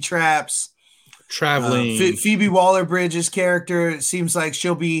 booby traps, traveling. Phoebe Waller-Bridge's character, it seems like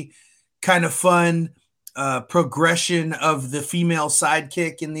she'll be kind of fun. Progression of the female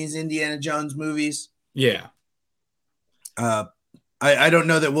sidekick in these Indiana Jones movies. Yeah. I don't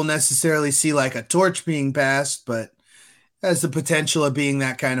know that we'll necessarily see like a torch being passed, but has the potential of being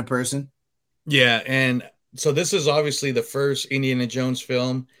that kind of person. Yeah, and so this is obviously the first Indiana Jones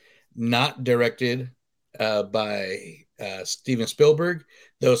film not directed by Steven Spielberg,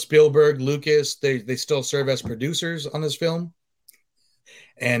 though Spielberg, Lucas, they still serve as producers on this film.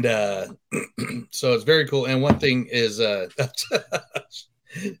 And so it's very cool. And one thing is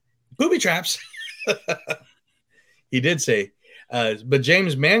booby traps. He did say, but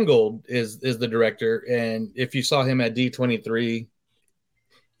James Mangold is the director. And if you saw him at D23,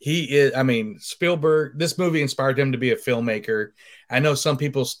 he is, I mean, Spielberg, this movie inspired him to be a filmmaker. I know some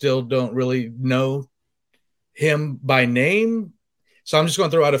people still don't really know him by name. So I'm just going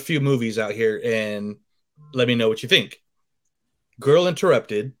to throw out a few movies out here and let me know what you think. Girl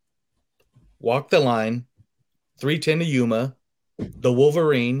Interrupted, Walk the Line, 3:10 to Yuma, The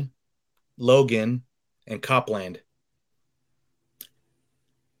Wolverine, Logan, and Copland.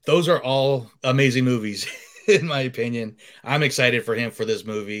 Those are all amazing movies, in my opinion. I'm excited for him for this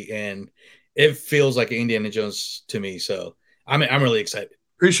movie, and it feels like Indiana Jones to me. So I'm really excited.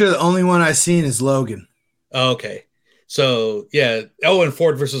 Pretty sure the only one I've seen is Logan. Okay. So, yeah. Oh, and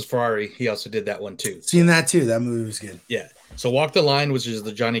Ford versus Ferrari. He also did that one, too. Seen that, too. That movie was good. Yeah. So Walk the Line, which is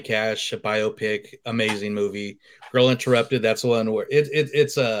the Johnny Cash biopic, amazing movie. Girl Interrupted, that's the one where I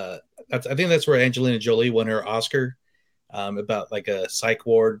think that's where Angelina Jolie won her Oscar about like a psych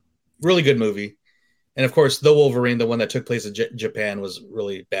ward. Really good movie. And of course, The Wolverine, the one that took place in Japan, was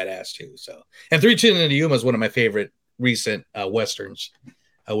really badass too. So, and 3:10 to Yuma is one of my favorite recent westerns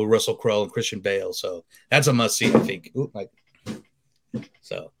with Russell Crowe and Christian Bale. So that's a must see, I think.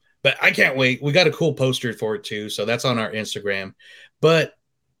 But I can't wait. We got a cool poster for it too. So that's on our Instagram. But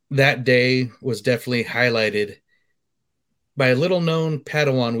that day was definitely highlighted by a little known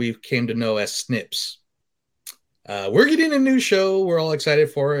Padawan we came to know as Snips. We're getting a new show. We're all excited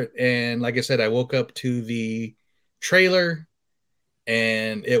for it. And like I said, I woke up to the trailer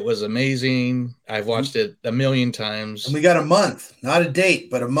and it was amazing. I've watched it a million times. And we got a month, not a date,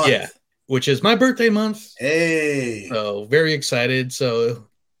 but a month. Yeah, which is my birthday month. Hey. So very excited. So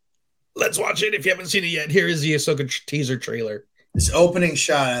let's watch it. If you haven't seen it yet, here is the Ahsoka teaser trailer. This opening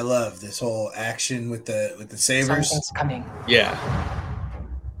shot, I love this whole action with the sabers. Something's coming. Yeah,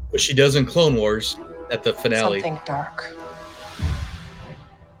 what she does in Clone Wars at the finale. Something dark.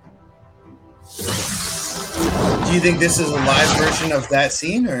 Do you think this is a live version of that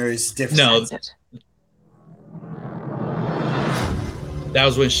scene, or is it different? No, that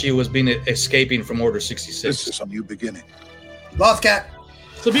was when she was escaping from Order 66. This is a new beginning. Lothcat.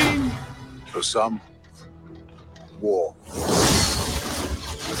 Sabine. For some, war.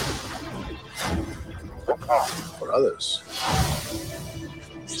 For others,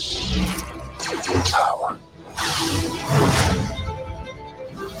 power.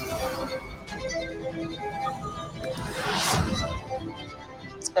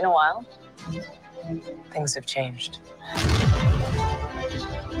 It's been a while. Things have changed.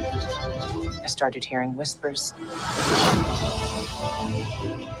 I started hearing whispers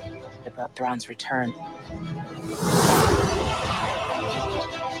about Thrawn's return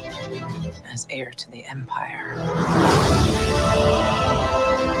as heir to the Empire.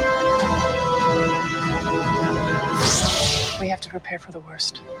 We have to prepare for the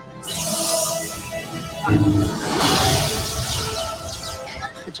worst.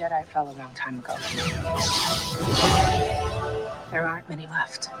 The Jedi fell a long time ago. There aren't many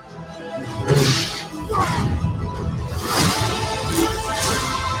left.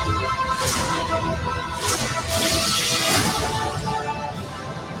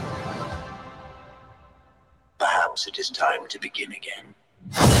 Perhaps it is time to begin again.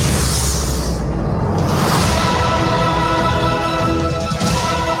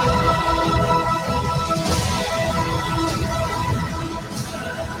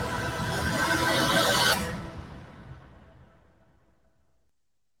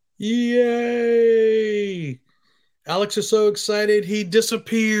 Alex is so excited he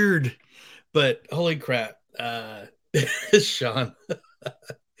disappeared. But holy crap, Sean.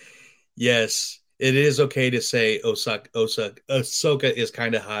 Yes, it is okay to say Ahsoka is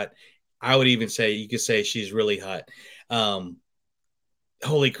kind of hot. I would even say you could say she's really hot.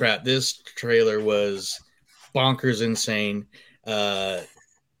 Holy crap, this trailer was bonkers insane. Not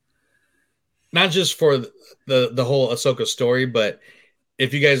just for the whole Ahsoka story, but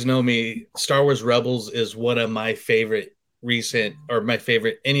if you guys know me, Star Wars Rebels is one of my favorite my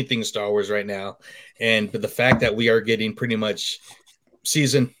favorite anything Star Wars right now. But the fact that we are getting pretty much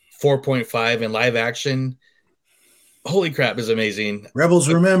season 4.5 in live action, holy crap, is amazing. Rebels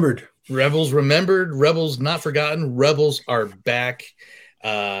remembered. Rebels remembered. Rebels not forgotten. Rebels are back.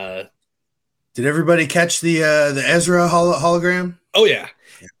 Did everybody catch the Ezra hologram? Oh yeah.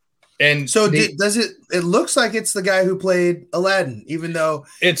 And so does it? It looks like it's the guy who played Aladdin, even though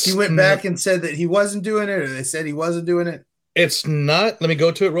he went back and said that he wasn't doing it, or they said he wasn't doing it. It's not. Let me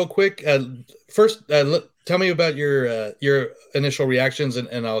go to it real quick. First, tell me about your initial reactions,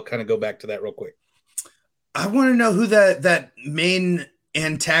 and I'll kind of go back to that real quick. I want to know who that main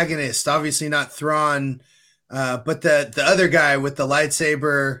antagonist. Obviously not Thrawn, but the other guy with the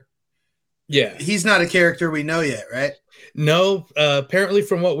lightsaber. Yeah, he's not a character we know yet, right? No, apparently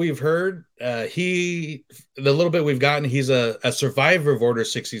from what we've heard, the little bit we've gotten, he's a survivor of Order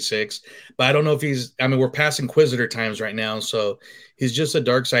 66, but I don't know if we're past Inquisitor times right now, so he's just a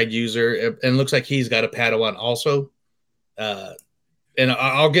dark side user, and looks like he's got a Padawan also. And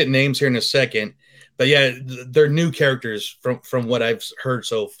I'll get names here in a second, but yeah, they're new characters from what I've heard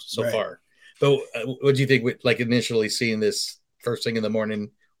so right. far. But what do you think, like initially seeing this first thing in the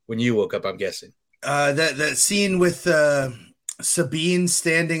morning when you woke up, I'm guessing? That scene with Sabine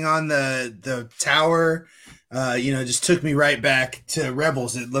standing on the tower, just took me right back to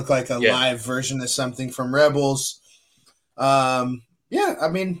Rebels. It looked like a live version of something from Rebels. I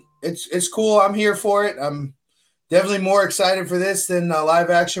mean, it's cool. I'm here for it. I'm definitely more excited for this than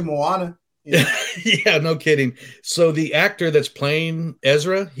live action Moana. You know? Yeah, no kidding. So the actor that's playing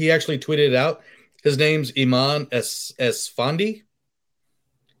Ezra, he actually tweeted it out. His name's Iman Esfandi.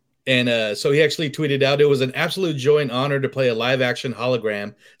 And so he actually tweeted out, "It was an absolute joy and honor to play a live-action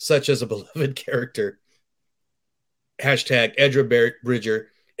hologram such as a beloved character. Hashtag Edra Bridger,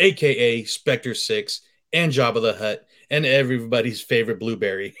 a.k.a. Spectre 6, and Jabba the Hutt, and everybody's favorite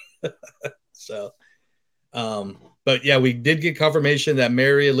Blueberry." So, but yeah, we did get confirmation that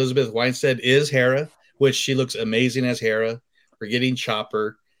Mary Elizabeth Winstead is Hera, which she looks amazing as Hera. We're getting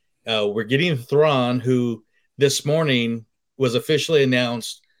Chopper. We're getting Thrawn, who this morning was officially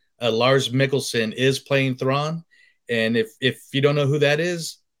announced. Lars Mikkelsen is playing Thrawn, and if you don't know who that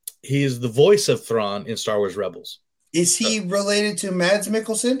is, he is the voice of Thrawn in Star Wars Rebels. Is he related to Mads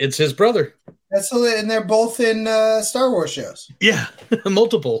Mikkelsen? It's his brother. And they're both in Star Wars shows. Yeah,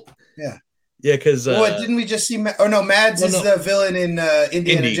 multiple. Yeah, because didn't we just see? Mads is the villain in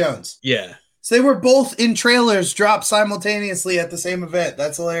Indiana Jones. Yeah, so they were both in trailers dropped simultaneously at the same event.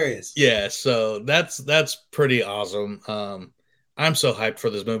 That's hilarious. Yeah, so that's pretty awesome. I'm so hyped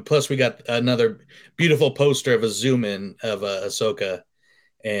for this movie. Plus, we got another beautiful poster of a zoom in of Ahsoka,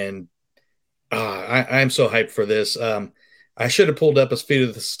 and I'm so hyped for this. I should have pulled up a few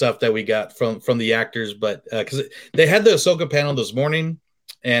of the stuff that we got from the actors, but because they had the Ahsoka panel this morning,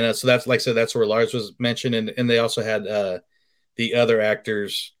 and so that's like I said, that's where Lars was mentioned, and they also had the other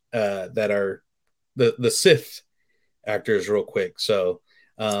actors that are the Sith actors, real quick. So,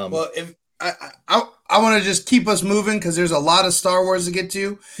 if I want to just keep us moving because there's a lot of Star Wars to get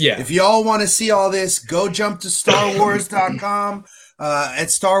to. Yeah. If y'all want to see all this, go jump to StarWars.com.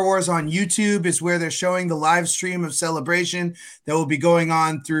 At Star Wars on YouTube is where they're showing the live stream of Celebration that will be going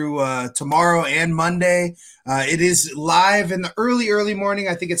on through tomorrow and Monday. It is live in the early morning.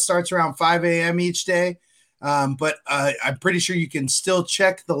 I think it starts around 5 a.m. each day. But I'm pretty sure you can still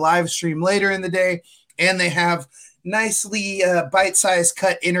check the live stream later in the day. And they have nicely bite-sized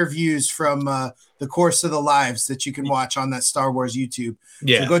cut interviews from the course of the lives that you can watch on that Star Wars YouTube.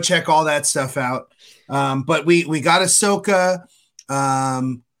 Yeah. So go check all that stuff out. But we got Ahsoka.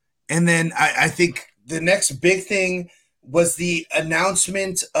 And then I think the next big thing was the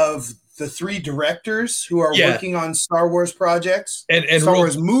announcement of the 3 directors who are working on Star Wars projects and Star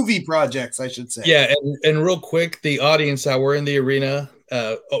Wars movie projects, I should say. Yeah. And real quick, the audience that were in the arena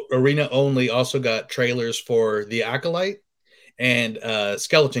only also got trailers for The Acolyte and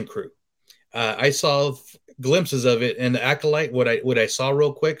Skeleton Crew. I saw glimpses of it, and The Acolyte, what I saw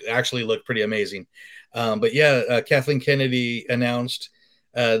real quick, actually looked pretty amazing. But yeah, Kathleen Kennedy announced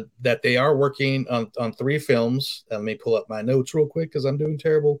that they are working on 3 films. Let me pull up my notes real quick because I'm doing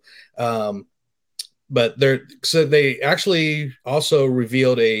terrible. but they actually also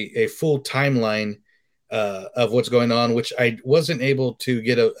revealed a full timeline of what's going on, which I wasn't able to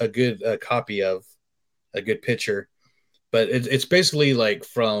get a good copy of, a good picture. But it's basically like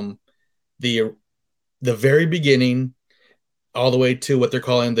from the very beginning all the way to what they're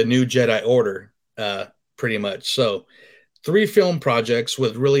calling the New Jedi Order, pretty much. So 3 film projects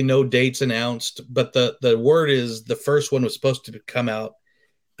with really no dates announced, but the word is the first one was supposed to come out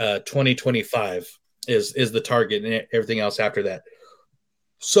 2025 is the target, and everything else after that.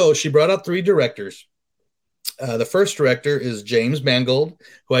 So she brought up 3 directors. The first director is James Mangold,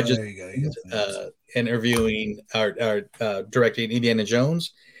 who I just interviewing or directing Indiana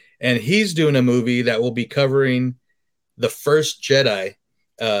Jones, and he's doing a movie that will be covering the first Jedi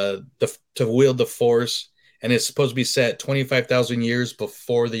to wield the Force, and it's supposed to be set 25,000 years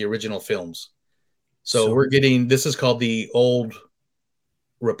before the original films. So we're getting, this is called the Old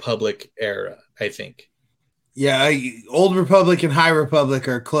Republic era, I think. Yeah, Old Republic and High Republic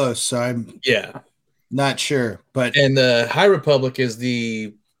are close, so I'm not sure. And the High Republic is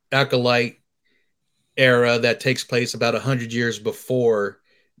the Acolyte era that takes place about 100 years before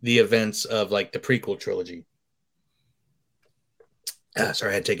the events of like the prequel trilogy.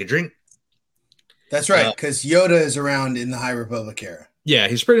 Sorry, I had to take a drink. That's right, because Yoda is around in the High Republic era. Yeah,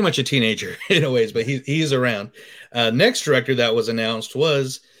 he's pretty much a teenager in a ways, but he's around. Next director that was announced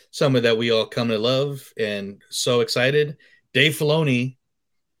was someone that we all come to love and so excited. Dave Filoni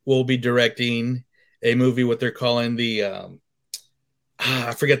will be directing a movie, what they're calling the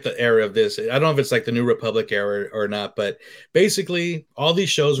I forget the era of this. I don't know if it's like the New Republic era or not, but basically all these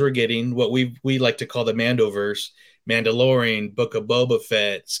shows we're getting, what we like to call the Mandoverse, Mandalorian, Book of Boba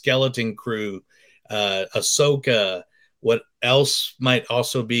Fett, Skeleton Crew, Ahsoka, what else might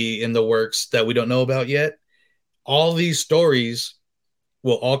also be in the works that we don't know about yet. All these stories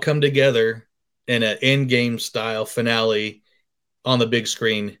will all come together in an Endgame style finale on the big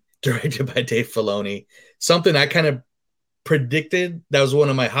screen, directed by Dave Filoni. Something I kind of predicted. That was one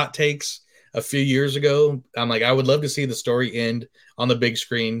of my hot takes a few years ago. I'm like, I would love to see the story end on the big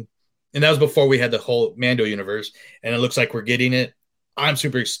screen. And that was before we had the whole Mando universe. And it looks like we're getting it. I'm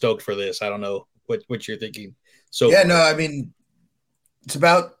super stoked for this. I don't know what you're thinking. So yeah, no, I mean, it's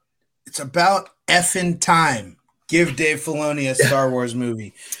about effing time. Give Dave Filoni a Star Wars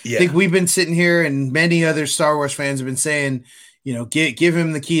movie. Yeah. I think we've been sitting here, and many other Star Wars fans have been saying, you know, give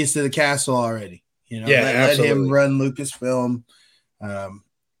him the keys to the castle already. You know, let him run Lucasfilm.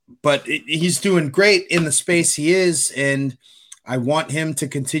 But he's doing great in the space he is, and I want him to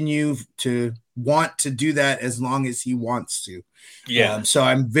continue to want to do that as long as he wants to. Yeah. So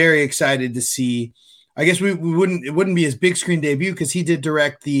I'm very excited to see. I guess it wouldn't be his big screen debut because he did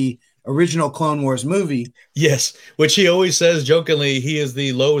direct the original Clone Wars movie. Yes, which he always says jokingly, he is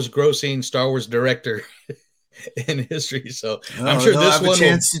the lowest grossing Star Wars director in history. So I'm sure this have one a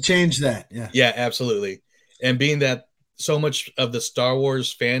chance to change that. Yeah, absolutely. And being that so much of the Star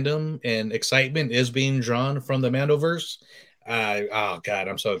Wars fandom and excitement is being drawn from the Mandoverse, oh God,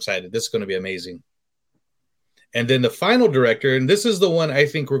 I'm so excited. This is going to be amazing. And then the final director, and this is the one I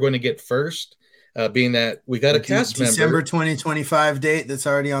think we're going to get first. Being that we got a cast member. December 2025 date that's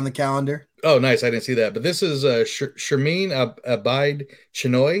already on the calendar. Oh, nice. I didn't see that. But this is Sharmeen Obaid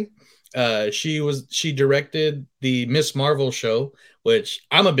Chinoy. She directed the Miss Marvel show, which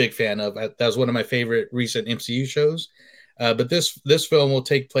I'm a big fan of. That was one of my favorite recent MCU shows. But this film will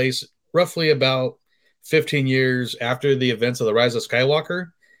take place roughly about 15 years after the events of the Rise of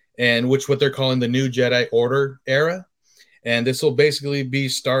Skywalker, and which what they're calling the New Jedi Order era. And this will basically be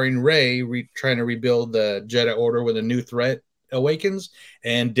starring Rey trying to rebuild the Jedi Order when a new threat awakens.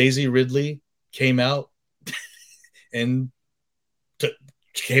 And Daisy Ridley came out and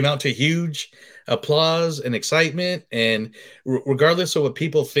came out to huge applause and excitement. And regardless of what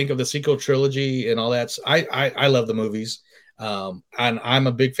people think of the sequel trilogy and all that, I love the movies. And I'm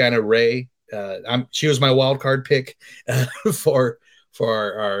a big fan of Rey. She was my wild card pick for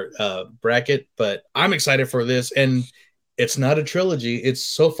our bracket, but I'm excited for this. And it's not a trilogy. It's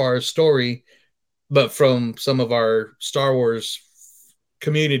so far a story, but from some of our Star Wars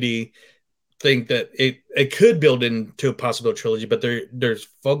community think that it could build into a possible trilogy, but they're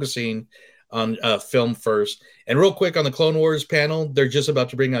focusing on film first. And real quick on the Clone Wars panel, they're just about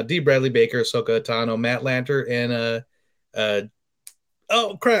to bring out D. Bradley Baker, Ahsoka Tano, Matt Lanter, and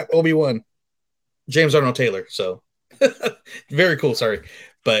Obi-Wan, James Arnold Taylor. So very cool. Sorry,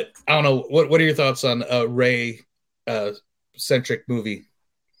 but I don't know. What are your thoughts on Rey centric movie?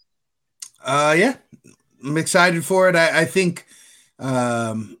 Yeah, I'm excited for it. I think,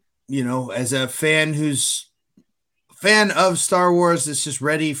 you know, as a fan who's fan of Star Wars that's just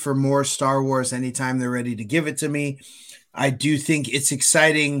ready for more Star Wars anytime they're ready to give it to me. I do think it's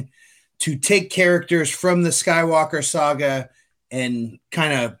exciting to take characters from the Skywalker saga and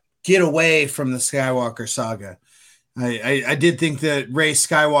kind of get away from the Skywalker saga. I did think the Rey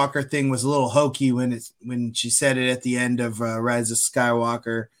Skywalker thing was a little hokey when she said it at the end of Rise of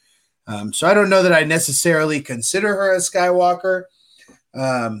Skywalker. So I don't know that I necessarily consider her a Skywalker.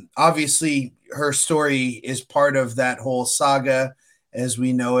 Obviously, her story is part of that whole saga as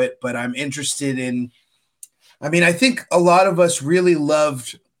we know it, but I'm interested in. I mean, I think a lot of us really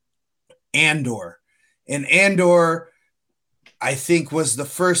loved Andor, and Andor, I think, was the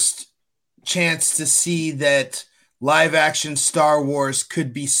first chance to see that live action Star Wars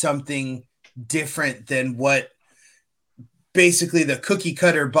could be something different than what basically the cookie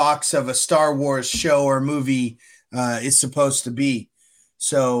cutter box of a Star Wars show or movie is supposed to be.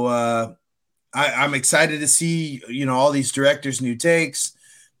 So I'm excited to see, all these directors' new takes.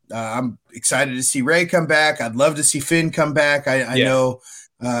 I'm excited to see Rey come back. I'd love to see Finn come back. I know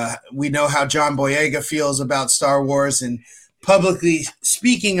we know how John Boyega feels about Star Wars and publicly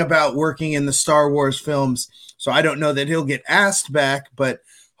speaking about working in the Star Wars films. So I don't know that he'll get asked back, but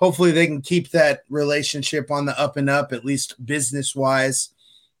hopefully they can keep that relationship on the up and up, at least business wise.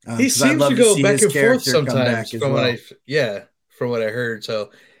 He seems to go back and forth sometimes from what I heard.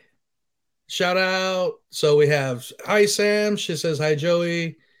 So shout out. So we have hi Sam. She says hi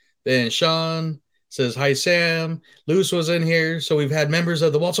Joey. Then Sean says hi Sam. Luce was in here. So we've had members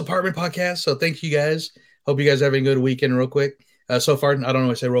of the Walt's Apartment podcast. So thank you guys. Hope you guys are having a good weekend real quick. So far, I don't know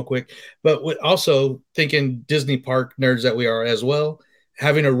what to say real quick, but also thinking Disney park nerds that we are as well,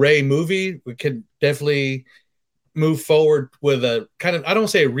 having a Rey movie, we could definitely move forward with a kind of, I don't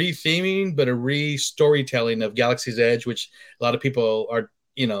say a re-theming, but a re-storytelling of Galaxy's Edge, which a lot of people are,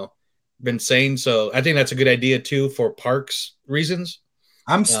 been saying. So I think that's a good idea too for parks reasons.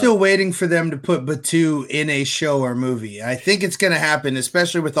 I'm still waiting for them to put Batuu in a show or movie. I think it's going to happen,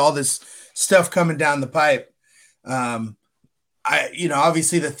 especially with all this stuff coming down the pipe.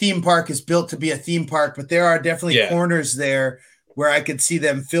 Obviously the theme park is built to be a theme park, but there are definitely corners there where I could see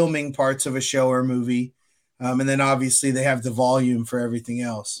them filming parts of a show or movie. And then obviously they have the volume for everything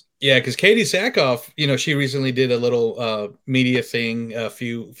else. Yeah, because Katie Sackhoff, she recently did a little media thing a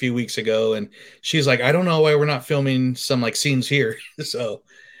few weeks ago, and she's like, I don't know why we're not filming some scenes here. So,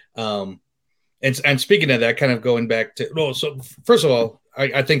 and speaking of that, kind of going back to, so first of all,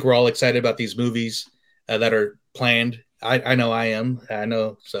 I think we're all excited about these movies that are planned. I know I am. I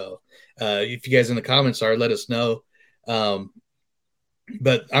know. So if you guys in the comments are, let us know.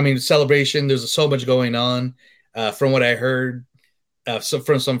 But I mean, Celebration, there's so much going on from what I heard. So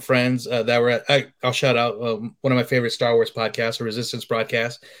from some friends that were at, I'll shout out one of my favorite Star Wars podcasts, a Resistance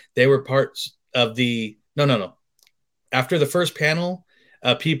broadcast. They were parts of the, no. After the first panel,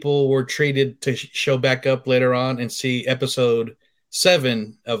 people were treated to show back up later on and see episode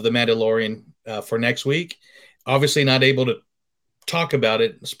 7 of The Mandalorian for next week. Obviously not able to talk about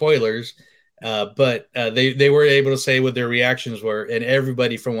it, spoilers, but they were able to say what their reactions were. And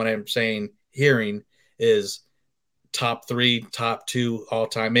everybody from what I'm hearing is top 3, top 2 all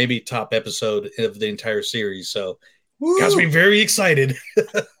time, maybe top episode of the entire series. So got me very excited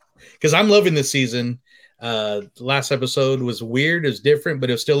because I'm loving this season. The last episode was weird, it was different, but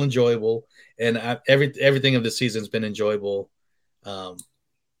it was still enjoyable. And everything of the season's been enjoyable.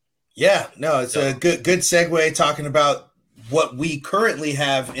 It's a good segue talking about what we currently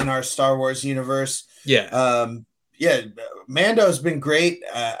have in our Star Wars universe. Mando's been great.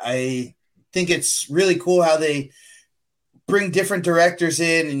 I think it's really cool how they bring different directors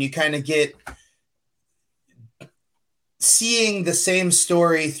in and you kind of get seeing the same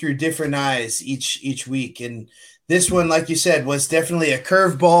story through different eyes each week. And this one, like you said, was definitely a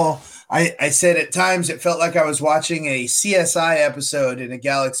curveball. I said at times it felt like I was watching a CSI episode in a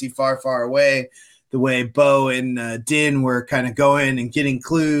galaxy far, far away, the way Bo and Din were kind of going and getting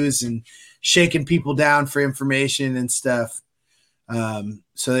clues and shaking people down for information and stuff.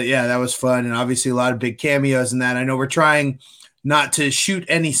 That was fun. And obviously a lot of big cameos in that. I know we're trying not to shoot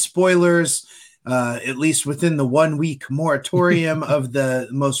any spoilers, at least within the 1 week moratorium of the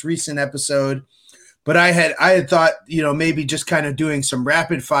most recent episode. But I had thought, maybe just kind of doing some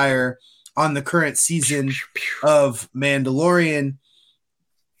rapid fire on the current season of Mandalorian.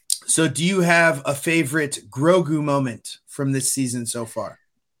 So do you have a favorite Grogu moment from this season so far?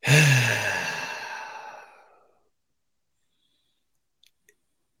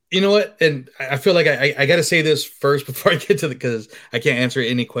 You know what? And I feel like I got to say this first before I get to because I can't answer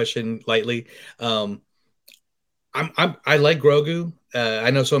any question lightly. I like Grogu.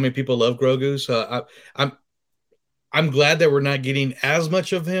 I know so many people love Grogu, so I'm glad that we're not getting as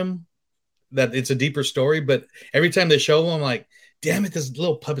much of him, that it's a deeper story. But every time they show him, I'm like, damn it, this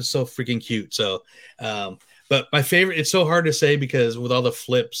little puppet's so freaking cute. So, but my favorite, it's so hard to say because with all the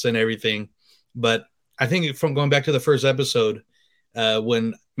flips and everything, but I think from going back to the first episode,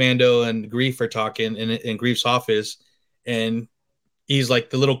 when Mando and Greef are talking in Greef's office, and he's like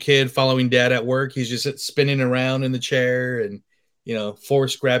the little kid following dad at work. He's just spinning around in the chair and, you know,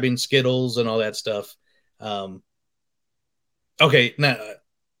 force grabbing Skittles and all that stuff. Okay. Now,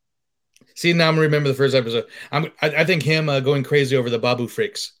 see, now I'm remember the first episode. I think him going crazy over the Babu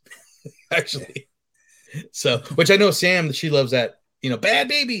Fricks, actually. So, which I know Sam, she loves that, you know, bad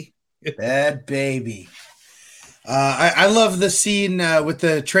baby. Bad baby. I love the scene with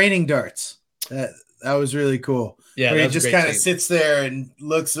the training darts. That was really cool. Yeah, where he just kind of sits there and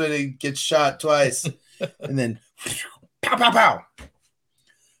looks when he gets shot twice, and then pow pow pow.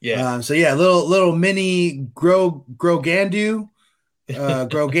 Yeah. So yeah, little mini Grogandu,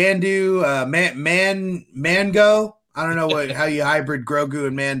 Mango. I don't know how you hybrid Grogu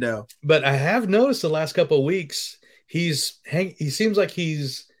and Mando. But I have noticed the last couple of weeks he seems like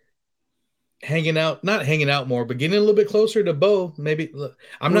he's not hanging out more, but getting a little bit closer to Bo. Maybe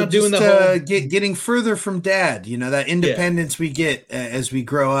I'm not doing the whole getting further from dad. You know, that independence we get as we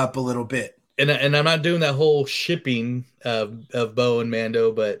grow up a little bit. And I'm not doing that whole shipping of Bo and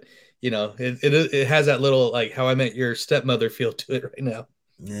Mando, but you know, it has that little like How I Met Your Stepmother feel to it right now.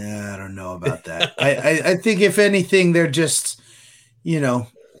 Yeah, I don't know about that. I think if anything, they're just, you know,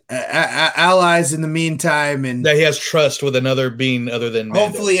 allies in the meantime, and that he has trust with another being other than Mando.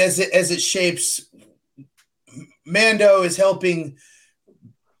 Hopefully as it shapes, Mando is helping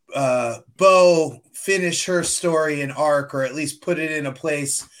Bo finish her story and arc, or at least put it in a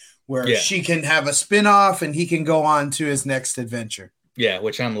place where she can have a spin-off and he can go on to his next adventure. Yeah,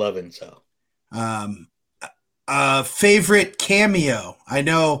 which I'm loving. So favorite cameo. I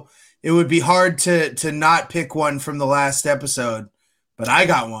know it would be hard to not pick one from the last episode, but I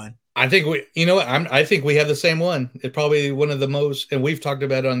got one. I think I think we have the same one. It's probably one of the most, and we've talked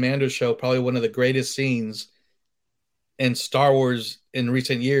about it on Mando's show, probably one of the greatest scenes in Star Wars in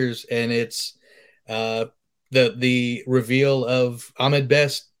recent years. And it's the reveal of Ahmed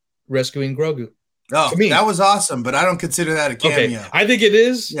Best rescuing Grogu. Oh, that was awesome, but I don't consider that a cameo. Okay. I think it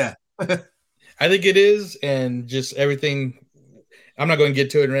is. Yeah. I think it is. And just everything, I'm not going to get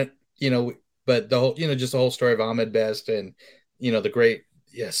to it, you know, but the whole, you know, just the whole story of Ahmed Best and, you know, the great,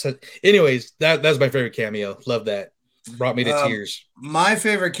 yes. Anyways, that's my favorite cameo. Love that. Brought me to tears. My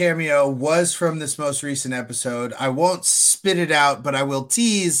favorite cameo was from this most recent episode. I won't spit it out, but I will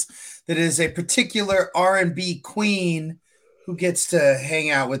tease that it is a particular R&B queen who gets to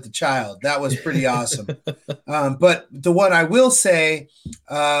hang out with the child. That was pretty awesome. But the one I will say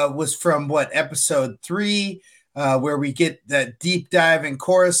was from episode 3, where we get that deep dive in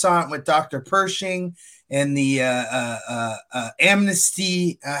Coruscant with Dr. Pershing and the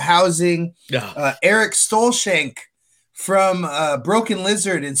Amnesty housing. Eric Stolshank from Broken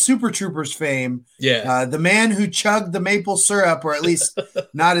Lizard and Super Troopers fame. Yeah. The man who chugged the maple syrup, or at least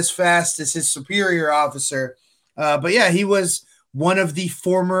not as fast as his superior officer. But yeah, he was one of the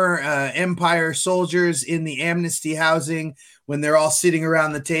former Empire soldiers in the Amnesty housing when they're all sitting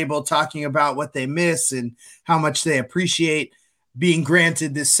around the table talking about what they miss and how much they appreciate being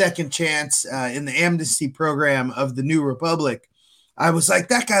granted this second chance in the Amnesty program of the New Republic. I was like,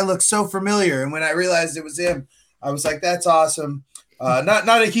 that guy looks so familiar. And when I realized it was him, I was like, that's awesome.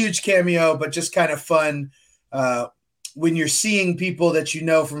 Not a huge cameo, but just kind of fun when you're seeing people that you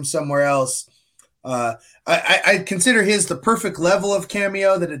know from somewhere else. I consider his the perfect level of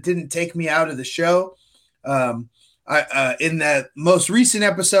cameo that it didn't take me out of the show. In that most recent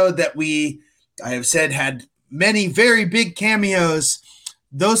episode that I have said had many very big cameos,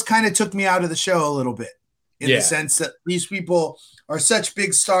 those kind of took me out of the show a little bit in the sense that these people are such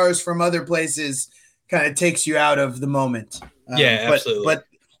big stars from other places, kind of takes you out of the moment. Absolutely.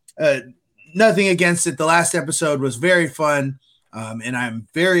 But nothing against it. The last episode was very fun. And I'm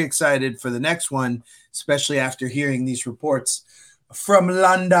very excited for the next one, especially after hearing these reports from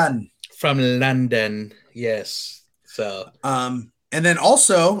London. From London, yes. So, and then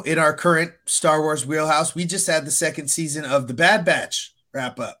also in our current Star Wars wheelhouse, we just had the second season of The Bad Batch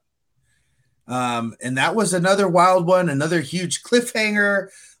wrap up. And that was another wild one, another huge cliffhanger,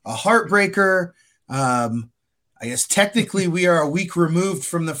 a heartbreaker. I guess technically we are a week removed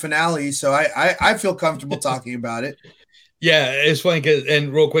from the finale, so I feel comfortable talking about it. Yeah, it's funny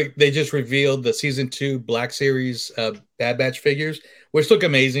and real quick, they just revealed the season 2 Black Series Bad Batch figures, which look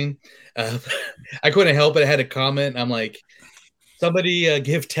amazing. I couldn't help it. I had a comment. I'm like, somebody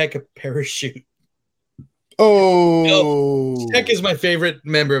give Tech a parachute. Oh, Tech is my favorite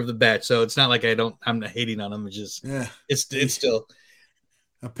member of the batch, so it's not like I'm not hating on him. It's just, it's still.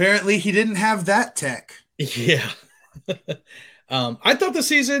 Apparently, he didn't have that tech. Yeah. I thought the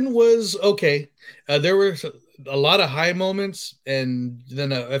season was okay. There were a lot of high moments and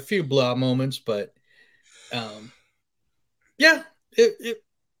then a few blowout moments, but yeah, it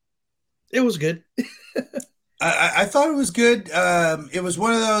was good. I thought it was good. It was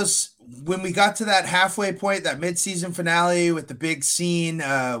one of those, when we got to that halfway point, that mid-season finale with the big scene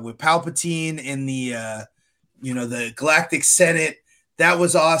with Palpatine in the the Galactic Senate. That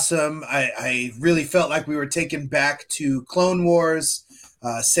was awesome. I really felt like we were taken back to Clone Wars.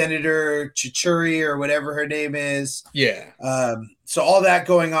 Senator Chichuri or whatever her name is. Yeah. So all that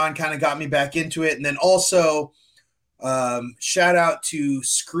going on kind of got me back into it. And then also shout out to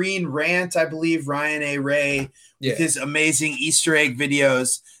Screen Rant, I believe, Ryan A. Ray, with his amazing Easter egg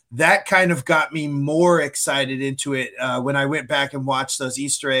videos. That kind of got me more excited into it when I went back and watched those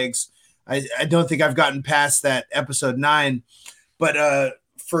Easter eggs. I don't think I've gotten past that episode 9. But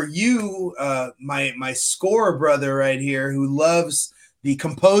for you, my score brother right here, who loves the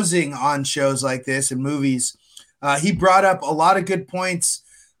composing on shows like this and movies, he brought up a lot of good points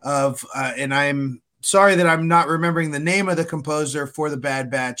of, and I'm sorry that I'm not remembering the name of the composer for the Bad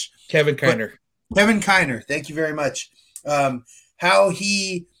Batch. Kevin Kiner. Kevin Kiner, thank you very much. How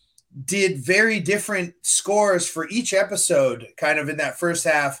he did very different scores for each episode, kind of in that first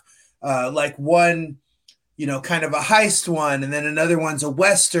half, like one, kind of a heist one, and then another one's a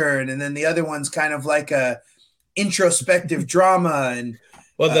Western, and then the other one's kind of like a introspective drama. And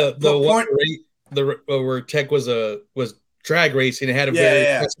well, where Tech was drag racing, it had a very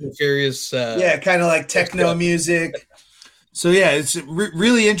Fast and Furious, kind of like techno music. So it's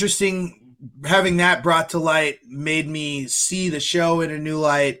really interesting having that brought to light. Made me see the show in a new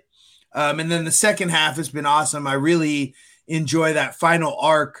light. And then the second half has been awesome. I really enjoy that final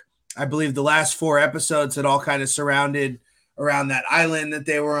arc. I believe the last 4 episodes that all kind of surrounded around that island that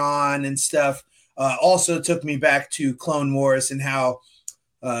they were on and stuff. Also took me back to Clone Wars and how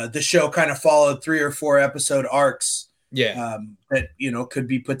the show kind of followed 3 or 4 episode arcs. That could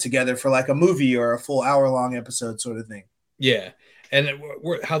be put together for like a movie or a full hour-long episode sort of thing. Yeah, and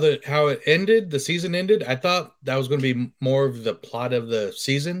how it ended, the season ended. I thought that was going to be more of the plot of the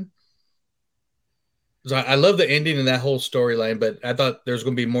season. So I love the ending and that whole storyline, but I thought there's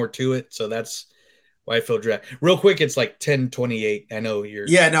going to be more to it. So that's why I feel dragged. Real quick, it's like 10:28. I know you're.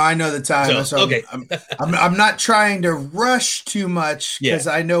 Yeah, no, I know the time. So okay. I'm not trying to rush too much because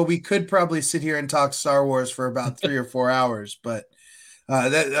I know we could probably sit here and talk Star Wars for about 3 or 4 hours. But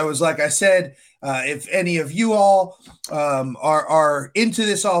that was, like I said, if any of you all are into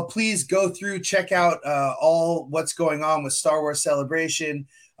this all, please go through, check out all what's going on with Star Wars Celebration.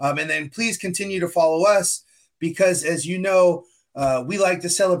 And then please continue to follow us because, as you know, we like to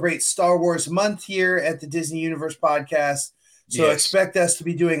celebrate Star Wars month here at the Disney Universe Podcast. So expect us to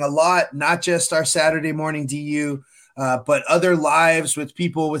be doing a lot, not just our Saturday morning DU, but other lives with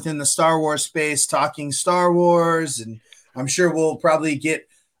people within the Star Wars space talking Star Wars. And I'm sure we'll probably get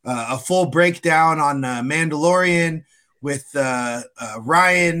a full breakdown on Mandalorian with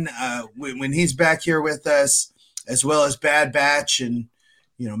Ryan when he's back here with us, as well as Bad Batch and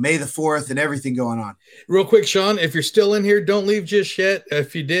May the 4th and everything going on. Real quick, Sean, if you're still in here, don't leave just yet.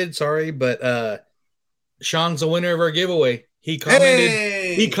 If you did, sorry, but Sean's the winner of our giveaway. He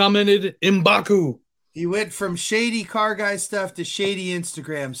commented M'Baku. He went from shady car guy stuff to shady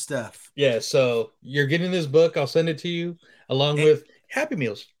Instagram stuff. Yeah, so you're getting this book. I'll send it to you along with Happy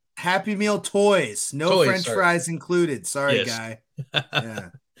Meals. Happy Meal toys. No French fries included. Sorry, guy. Yeah.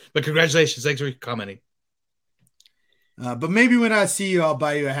 But congratulations. Thanks for commenting. But maybe when I see you, I'll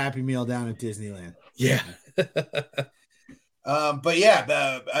buy you a Happy Meal down at Disneyland. Yeah. But yeah,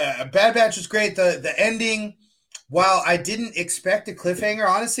 Bad Batch was great. The ending, while I didn't expect a cliffhanger,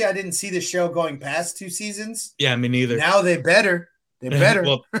 honestly, I didn't see the show going past 2 seasons. Yeah, me neither. Now they better. They better.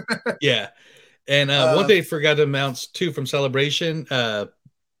 Well, yeah. And one thing I forgot to announce too from Celebration,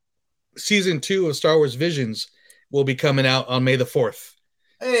 season 2 of Star Wars Visions will be coming out on May the 4th.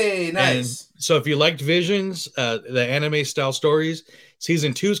 Hey, nice. And so if you liked Visions, the anime style stories,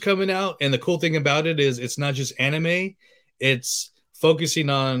 season 2 is coming out. And the cool thing about it is it's not just anime, it's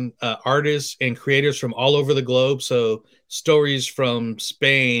focusing on artists and creators from all over the globe. So stories from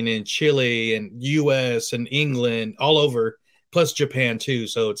Spain and Chile and US and England, all over, plus Japan too.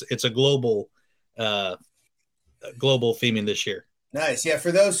 So it's a global theming this year. Nice. Yeah,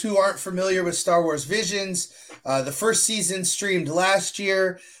 for those who aren't familiar with Star Wars Visions, the first season streamed last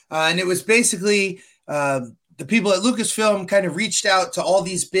year, and it was basically the people at Lucasfilm kind of reached out to all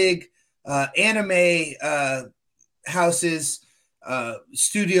these big anime houses,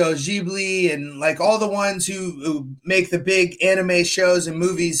 Studio Ghibli, and like all the ones who make the big anime shows and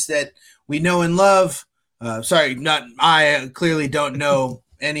movies that we know and love. I clearly don't know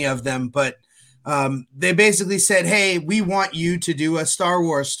any of them, but they basically said, hey, we want you to do a Star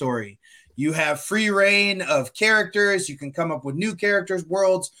Wars story. You have free reign of characters. You can come up with new characters,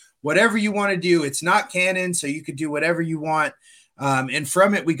 worlds, whatever you want to do. It's not canon, so you could do whatever you want. And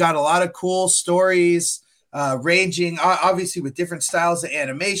from it, we got a lot of cool stories, ranging obviously with different styles of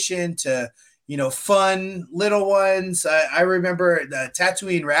animation to, fun little ones. I remember the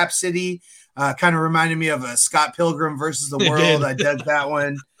Tatooine Rhapsody kind of reminded me of a Scott Pilgrim versus the World. I dug that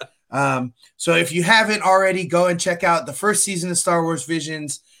one. So if you haven't already, go and check out the first season of Star Wars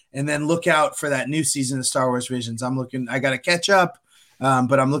Visions, and then look out for that new season of Star Wars Visions. I got to catch up,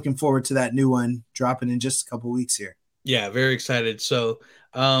 but I'm looking forward to that new one dropping in just a couple weeks here. Yeah, very excited. So,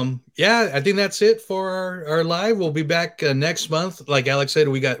 I think that's it for our live. We'll be back next month. Like Alex said,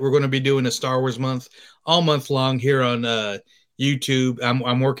 we're going to be doing a Star Wars month all month long here on YouTube.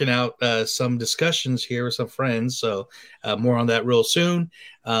 I'm working out some discussions here with some friends, so more on that real soon.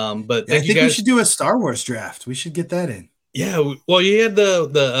 But I think we should do a Star Wars draft. We should get that in. Yeah, well, you had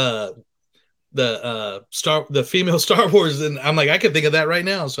the female Star Wars, and I'm like, I could think of that right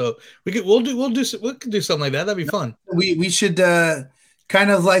now. So we could do something like that. That'd be fun. We should kind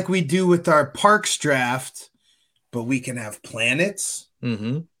of like we do with our parks draft, but we can have planets,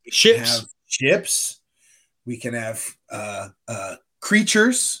 ships. We can have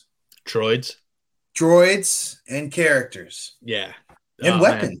creatures, droids, and characters. Yeah. And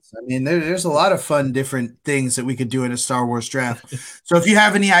weapons. Man. I mean, there's a lot of fun, different things that we could do in a Star Wars draft. So if you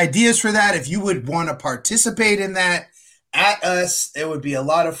have any ideas for that, if you would want to participate in that, at us, it would be a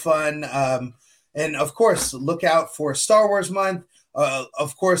lot of fun. And of course, look out for Star Wars Month.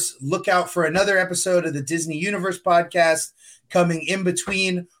 Of course, look out for another episode of the Disney Universe podcast coming in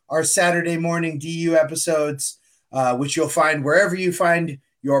between our Saturday morning DU episodes, which you'll find wherever you find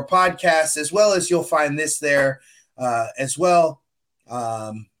your podcasts, as well as you'll find this there as well.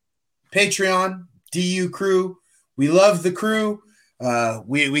 Patreon, DU crew. We love the crew.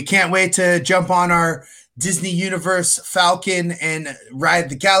 We can't wait to jump on our Disney Universe Falcon and ride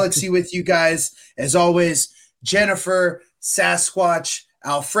the galaxy with you guys. As always, Jennifer, Sasquatch,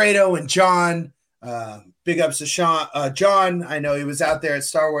 Alfredo, and John. Big ups to John. I know he was out there at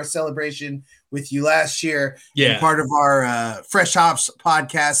Star Wars Celebration with you last year. Yeah. And part of our Fresh Hops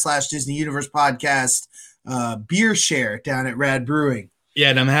podcast / Disney Universe podcast. Beer share down at Rad Brewing.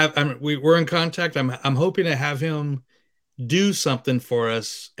 Yeah, and we're in contact. I'm hoping to have him do something for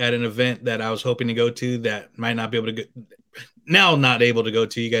us at an event that I was hoping to go to that might not be able to go now. Not able to go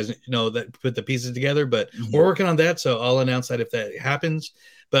to. You guys know that put the pieces together, but we're working on that. So I'll announce that if that happens.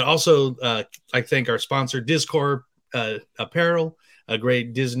 But also, I thank our sponsor, Discord Apparel, a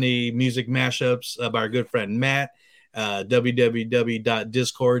great Disney music mashups by our good friend Matt.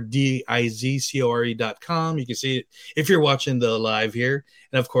 www.discord.com. You can see it if you're watching the live here,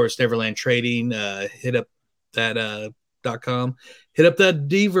 and of course Neverland Trading. Hit up that .com. Hit up that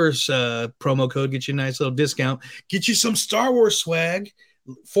Dverse promo code. Get you a nice little discount. Get you some Star Wars swag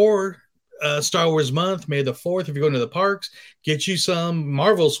for Star Wars month, May the 4th. If you're going to the parks, get you some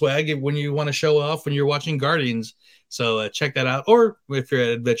Marvel swag when you want to show off when you're watching Guardians. So check that out. Or if you're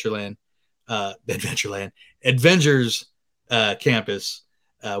at Adventureland. Avengers campus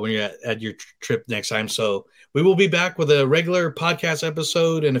when you're at your trip next time. So we will be back with a regular podcast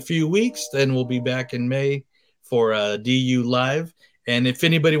episode in a few weeks. Then we'll be back in May for DU Live. And if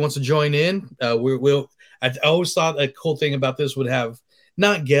anybody wants to join in, I always thought a cool thing about this would have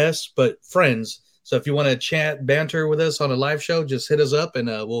not guests, but friends. So if you want to chat, banter with us on a live show, just hit us up and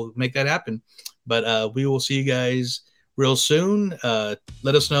we'll make that happen. But we will see you guys real soon.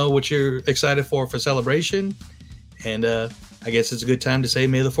 Let us know what you're excited for Celebration. And I guess it's a good time to say,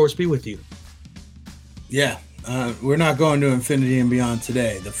 may the Force be with you. Yeah. We're not going to infinity and beyond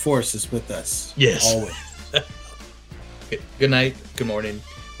today. The Force is with us. Yes. Always. Good night. Good morning.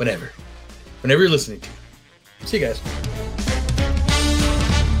 Whenever you're listening to. See you guys.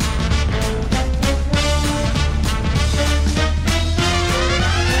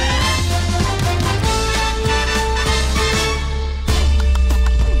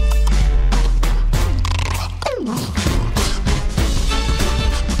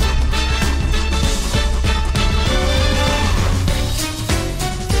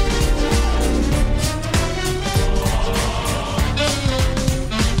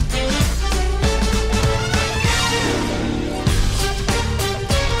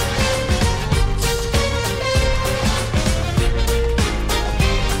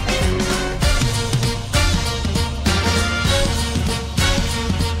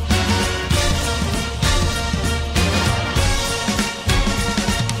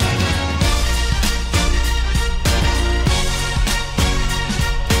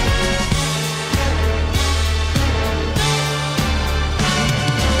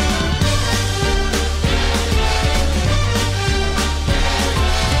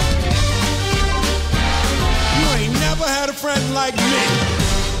 like me.